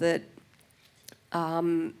people that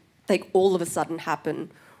they all of a sudden happen,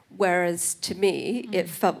 whereas to me, it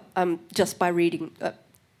felt, just by reading,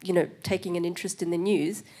 taking an interest in the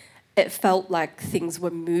news, it felt like things were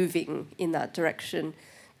moving in that direction.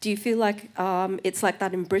 Do you feel like it's like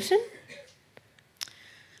that in Britain?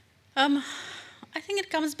 I think it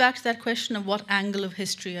comes back to that question of what angle of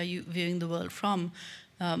history are you viewing the world from?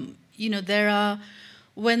 There are,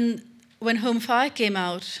 when Home Fire came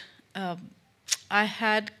out, I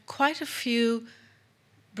had quite a few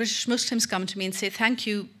British Muslims come to me and say, thank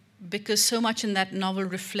you, because so much in that novel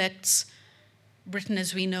reflects Britain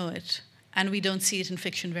as we know it, and we don't see it in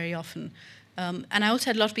fiction very often. And I also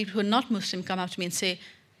had a lot of people who are not Muslim come up to me and say,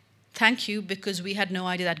 thank you, because we had no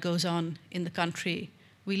idea that goes on in the country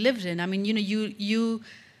we lived in. I mean, you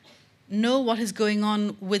know what is going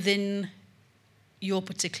on within your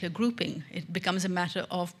particular grouping. It becomes a matter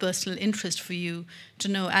of personal interest for you to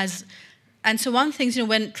know. And so one of the things,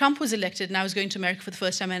 when Trump was elected and I was going to America for the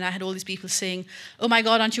first time, and I had all these people saying, oh my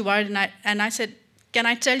God, aren't you worried? And I said, can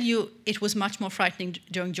I tell you, it was much more frightening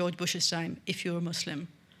during George Bush's time if you were Muslim.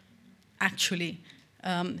 Actually,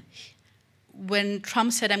 when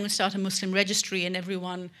Trump said, I'm going to start a Muslim registry, and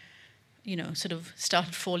everyone, sort of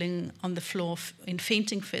started falling on the floor in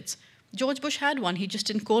fainting fits, George Bush had one. He just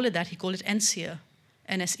didn't call it that. He called it NSEER,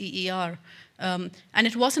 N-S-E-E-R. And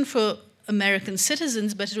it wasn't for American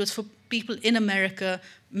citizens, but it was for people in America,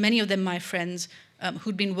 many of them my friends,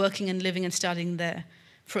 who'd been working and living and studying there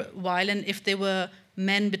for a while. And if they were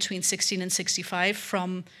men between 16 and 65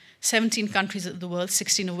 from 17 countries of the world,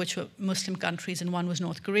 16 of which were Muslim countries and one was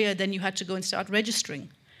North Korea, then you had to go and start registering.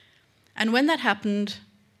 And when that happened,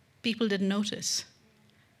 people didn't notice.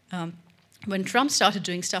 When Trump started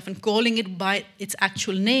doing stuff and calling it by its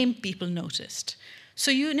actual name, people noticed.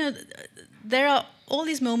 So, there are all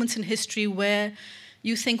these moments in history where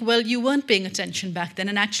you think, well, you weren't paying attention back then,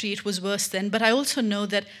 and actually it was worse then. But I also know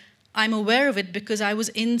that I'm aware of it because I was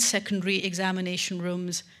in secondary examination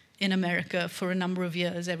rooms in America for a number of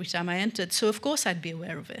years every time I entered. So, of course, I'd be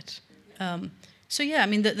aware of it. So, yeah, I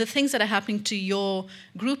mean, the things that are happening to your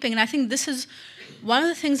grouping, and I think this is one of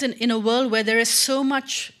the things in a world where there is so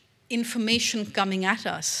much information coming at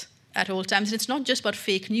us at all times, and it's not just about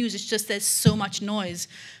fake news, it's just there's so much noise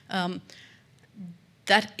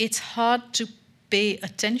that it's hard to pay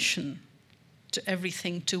attention to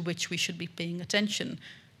everything to which we should be paying attention.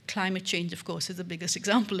 Climate change, of course, is the biggest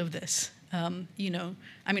example of this. I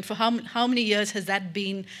mean, for how many years has that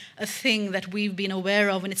been a thing that we've been aware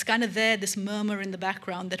of? And it's kind of there, this murmur in the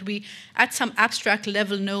background that we, at some abstract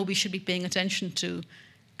level, know we should be paying attention to.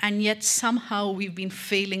 And yet somehow we've been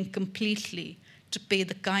failing completely to pay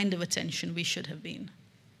the kind of attention we should have been.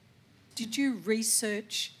 Did you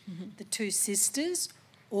research the two sisters,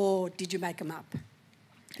 or did you make them up?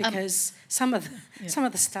 Because some of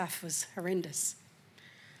the stuff was horrendous.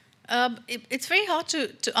 It's very hard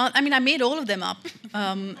to I mean, I made all of them up,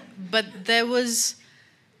 but there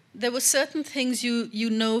were certain things you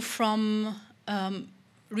know from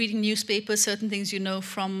reading newspapers, certain things you know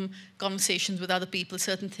from conversations with other people,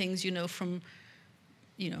 certain things you know from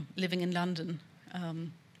living in London.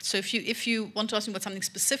 So if you want to ask me about something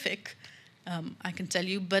specific, I can tell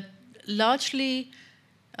you. But largely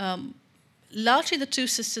the two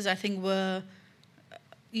sisters, I think, were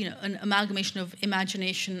an amalgamation of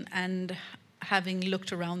imagination and having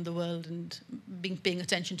looked around the world and paying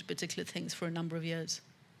attention to particular things for a number of years.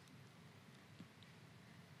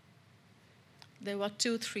 There were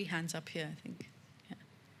 2 or 3 hands up here, I think. Yeah.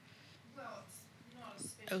 Well, it's not a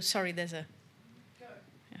special... Oh, sorry, there's a... Go.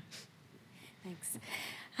 Yeah. Thanks.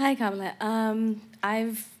 Hi, Kamila.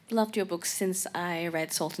 I've loved your books since I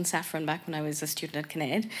read Salt and Saffron back when I was a student at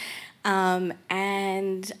Kinnaird.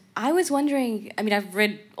 And I was wondering, I mean, I've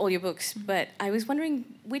read all your books, but I was wondering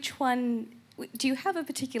which one, do you have a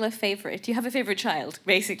particular favourite? Do you have a favourite child,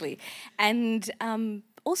 basically? And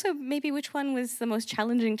also maybe which one was the most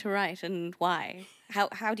challenging to write and why?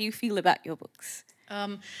 How do you feel about your books?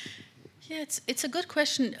 Yeah, it's a good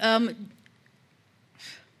question.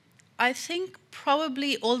 I think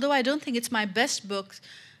probably, although I don't think it's my best book,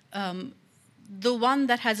 the one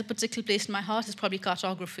that has a particular place in my heart is probably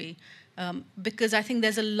Cartography, because I think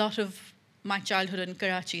there's a lot of my childhood in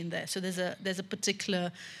Karachi in there. So there's a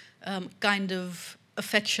particular kind of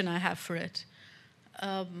affection I have for it.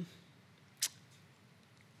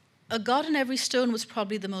 A God in Every Stone was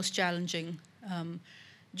probably the most challenging,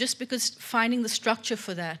 just because finding the structure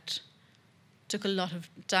for that took a lot of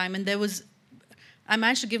time, and I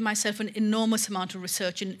managed to give myself an enormous amount of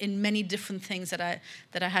research in many different things that I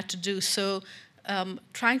had to do. So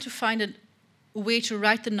trying to find a way to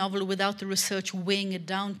write the novel without the research weighing it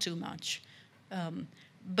down too much.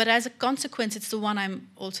 But as a consequence, it's the one I'm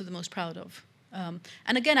also the most proud of.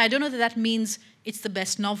 And again, I don't know that means it's the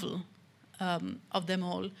best novel of them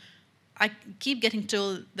all. I keep getting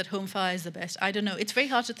told that Home Fire is the best. I don't know. It's very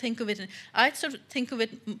hard to think of it. I sort of think of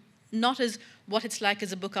it not as what it's like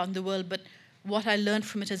as a book out in the world, but what I learned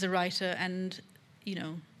from it as a writer and,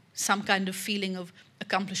 some kind of feeling of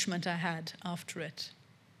accomplishment I had after it.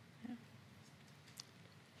 Yeah.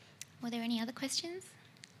 Were there any other questions?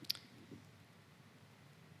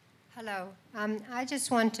 Hello. I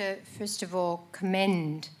just want to, first of all,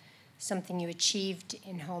 commend something you achieved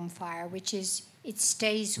in Home Fire, which is it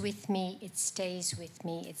stays with me, it stays with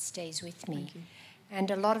me, it stays with me. And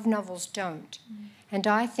a lot of novels don't. And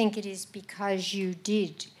I think it is because you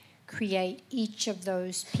did create each of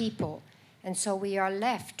those people. And so we are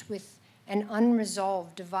left with an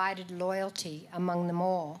unresolved, divided loyalty among them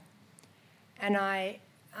all. And I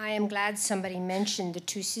am glad somebody mentioned the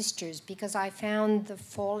two sisters, because I found the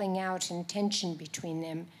falling out and tension between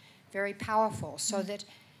them very powerful, so that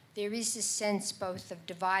there is this sense both of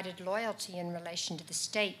divided loyalty in relation to the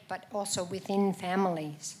state, but also within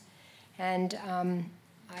families. And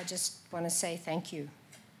I just want to say thank you.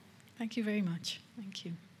 Thank you very much. Thank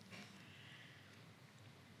you.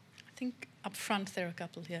 I think up front there are a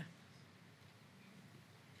couple here.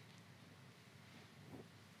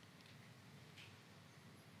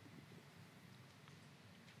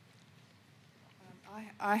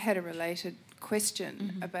 I had a related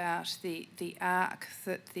question about the arc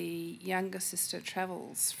that the younger sister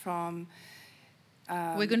travels from.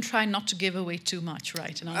 We're going to try not to give away too much,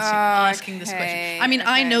 right? And asking this question. I mean,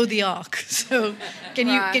 I know the arc, so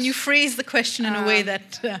can you phrase the question in a way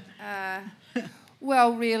that?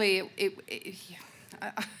 Well, really,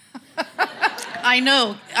 I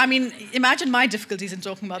know. I mean, imagine my difficulties in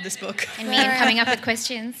talking about this book. And me coming up with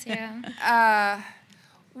questions. Yeah.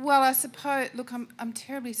 Well, I suppose. Look, I'm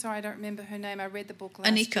terribly sorry. I don't remember her name. I read the book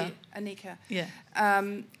last year. Anika. Yeah.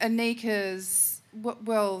 Anika's.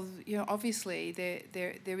 Well, you know, obviously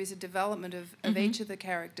there is a development of each of the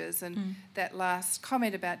characters, and that last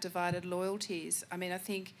comment about divided loyalties. I mean, I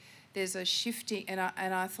think there's a shifting, and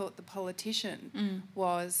I thought the politician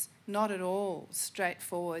was not at all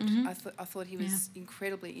straightforward. I thought he was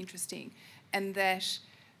incredibly interesting, and that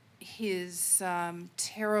his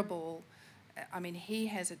terrible. I mean, he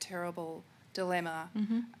has a terrible dilemma,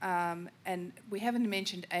 and we haven't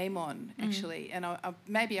mentioned Amon actually, and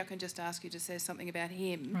maybe I can just ask you to say something about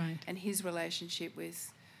him and his relationship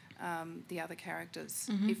with the other characters,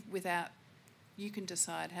 without you can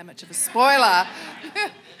decide how much of a spoiler.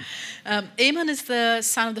 Amon is the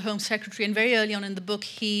son of the Home Secretary, and very early on in the book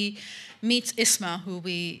he meets Isma, who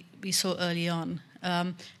we saw early on,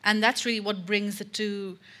 and that's really what brings the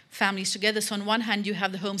two families together. So on one hand you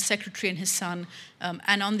have the Home Secretary and his son,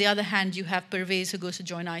 and on the other hand you have Pervez, who goes to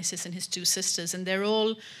join ISIS, and his two sisters, and they're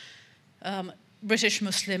all British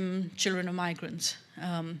Muslim children of migrants,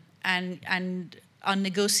 and are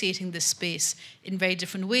negotiating this space in very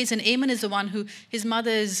different ways. And Amon is the one who, his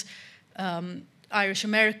mother is Irish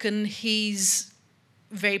American, he's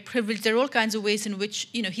very privileged. There are all kinds of ways in which,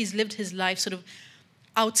 you know, he's lived his life sort of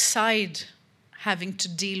outside having to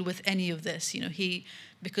deal with any of this, you know,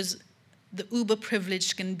 because the uber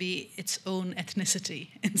privileged can be its own ethnicity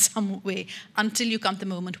in some way until you come to the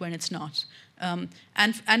moment when it's not. And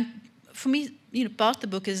for me, you know, part of the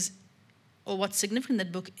book is, or what's significant in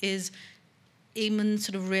that book is Amon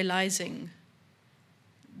sort of realizing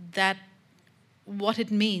that what it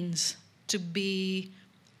means to be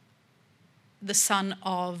the son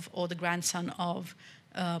of or the grandson of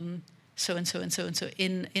so-and-so and so-and-so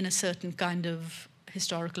in a certain kind of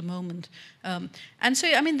historical moment. And so,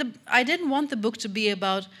 I mean, I didn't want the book to be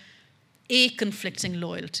about a conflicting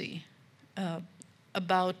loyalty,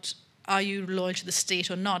 about are you loyal to the state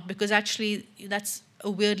or not, because actually that's a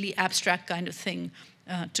weirdly abstract kind of thing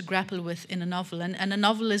to grapple with in a novel. And a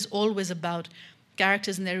novel is always about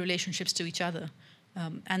characters and their relationships to each other.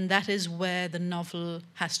 And that is where the novel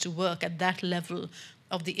has to work, at that level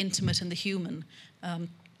of the intimate and the human.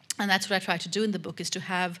 And that's what I try to do in the book, is to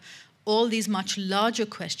have all these much larger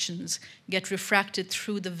questions get refracted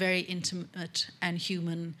through the very intimate and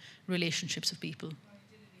human relationships of people. You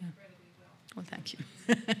did it incredibly well. Well, thank you.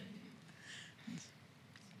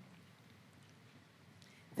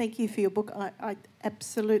 Thank you for your book. I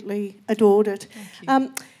absolutely adored it. Thank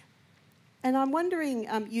you. And I'm wondering,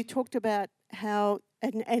 you talked about how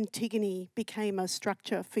an Antigone became a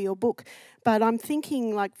structure for your book, but I'm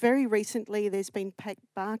thinking, like, very recently there's been Pat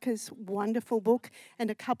Barker's wonderful book and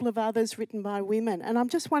a couple of others written by women, and I'm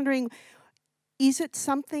just wondering, is it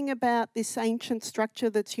something about this ancient structure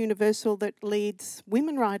that's universal that leads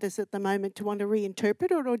women writers at the moment to want to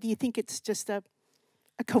reinterpret it, or do you think it's just a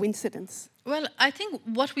coincidence? Well, I think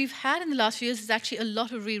what we've had in the last few years is actually a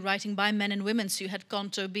lot of rewriting by men and women. So you had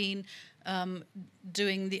Conto Bean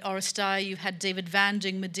doing the Oresteia, you've had David Vann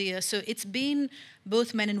doing Medea. So it's been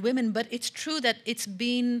both men and women, but it's true that it's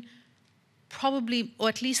been probably, or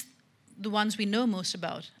at least the ones we know most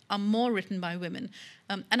about, are more written by women.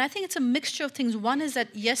 And I think it's a mixture of things. One is that,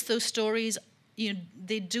 yes, those stories, you know,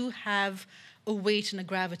 they do have a weight and a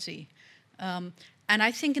gravity. And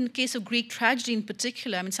I think in the case of Greek tragedy in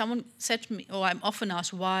particular, I mean, someone said to me, or I'm often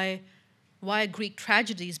asked, why why are Greek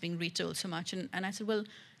tragedies being retold so much? And I said, well,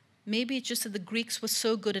 maybe it's just that the Greeks were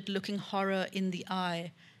so good at looking horror in the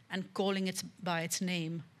eye and calling it by its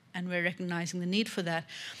name, and we're recognizing the need for that.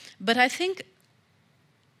 But I think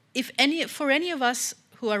for any of us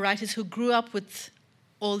who are writers who grew up with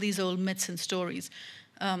all these old myths and stories,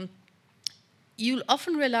 you'll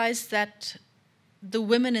often realize that the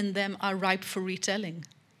women in them are ripe for retelling.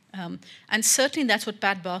 And certainly that's what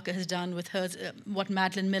Pat Barker has done with hers, what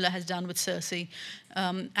Madeline Miller has done with Circe,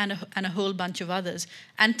 and a whole bunch of others.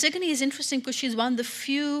 Antigone is interesting because she's one of the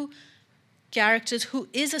few characters who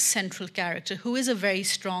is a central character, who is a very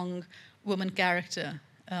strong woman character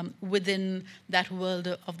within that world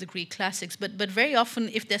of the Greek classics. But very often,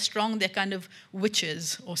 if they're strong, they're kind of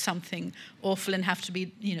witches or something awful and have to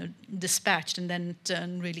be, dispatched and then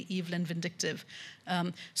turn really evil and vindictive.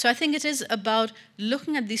 So I think it is about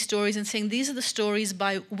looking at these stories and saying these are the stories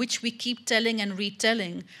by which we keep telling and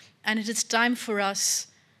retelling, and it is time for us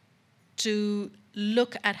to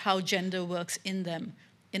look at how gender works in them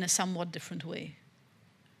in a somewhat different way.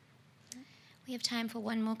 We have time for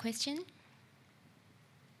one more question.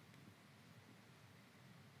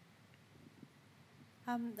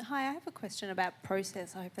 Hi, I have a question about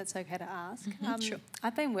process. I hope that's okay to ask. Sure.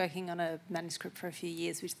 I've been working on a manuscript for a few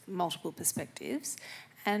years with multiple perspectives,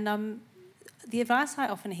 and the advice I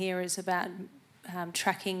often hear is about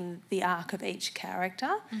tracking the arc of each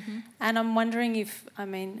character. And I'm wondering if, I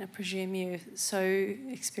presume you're so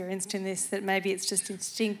experienced in this that maybe it's just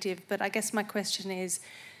instinctive, but I guess my question is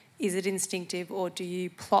it instinctive, or do you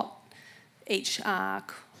plot each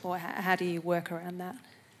arc, or how do you work around that?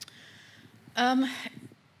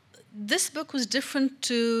 This book was different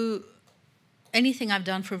to anything I've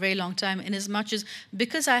done for a very long time, in as much as,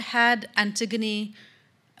 because I had Antigone,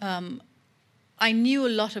 I knew a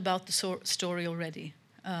lot about the story already.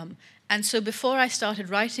 And so before I started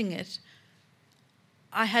writing it,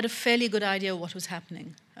 I had a fairly good idea of what was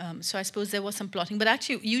happening. So I suppose there was some plotting. But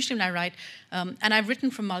actually, usually when I write, and I've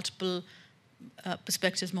written from multiple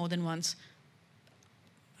perspectives more than once,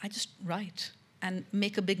 I just write and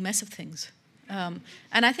make a big mess of things.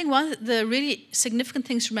 And I think one of the really significant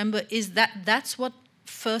things to remember is that that's what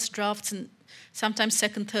first drafts and sometimes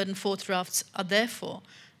second, third, and fourth drafts are there for,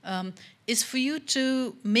 is for you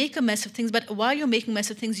to make a mess of things, but while you're making a mess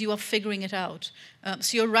of things, you are figuring it out.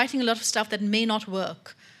 So you're writing a lot of stuff that may not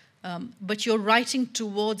work, but you're writing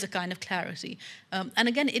towards a kind of clarity. And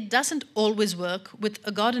again, it doesn't always work. With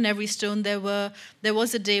A God in Every Stone, there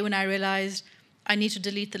was a day when I realized I need to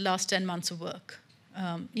delete the last 10 months of work.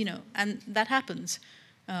 And that happens.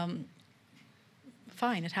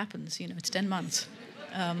 Fine, it happens, it's 10 months.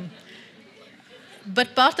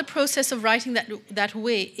 But part of the process of writing that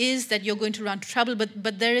way is that you're going to run into trouble,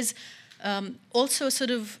 but there is also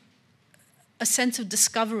sort of a sense of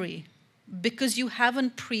discovery, because you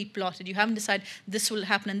haven't pre-plotted, you haven't decided this will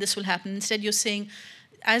happen and this will happen. Instead, you're saying,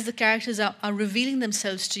 as the characters are revealing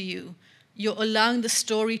themselves to you, you're allowing the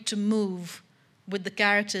story to move with the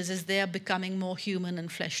characters as they are becoming more human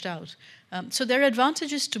and fleshed out. So there are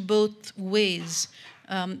advantages to both ways.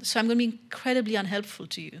 So I'm going to be incredibly unhelpful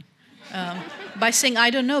to you by saying I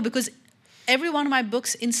don't know, because every one of my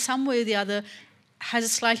books, in some way or the other, has a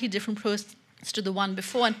slightly different process to the one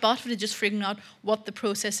before, and part of it is just figuring out what the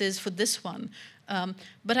process is for this one.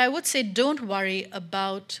 But I would say don't worry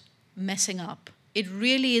about messing up. It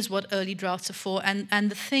really is what early drafts are for,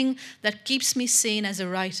 and the thing that keeps me sane as a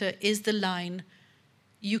writer is the line,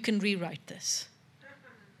 you can rewrite this.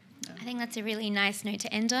 I think that's a really nice note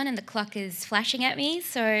to end on, and the clock is flashing at me,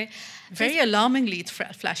 so... Very alarmingly, it's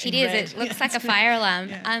flashing red. It looks like a fire alarm.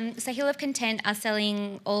 Yeah. So Hill of Content are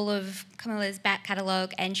selling all of Kamila's back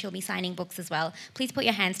catalogue, and she'll be signing books as well. Please put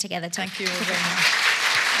your hands together. Thank you very much.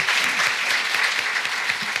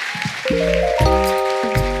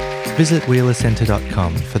 Visit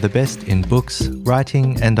wheelercentre.com for the best in books,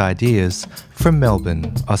 writing and ideas from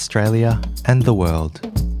Melbourne, Australia and the world.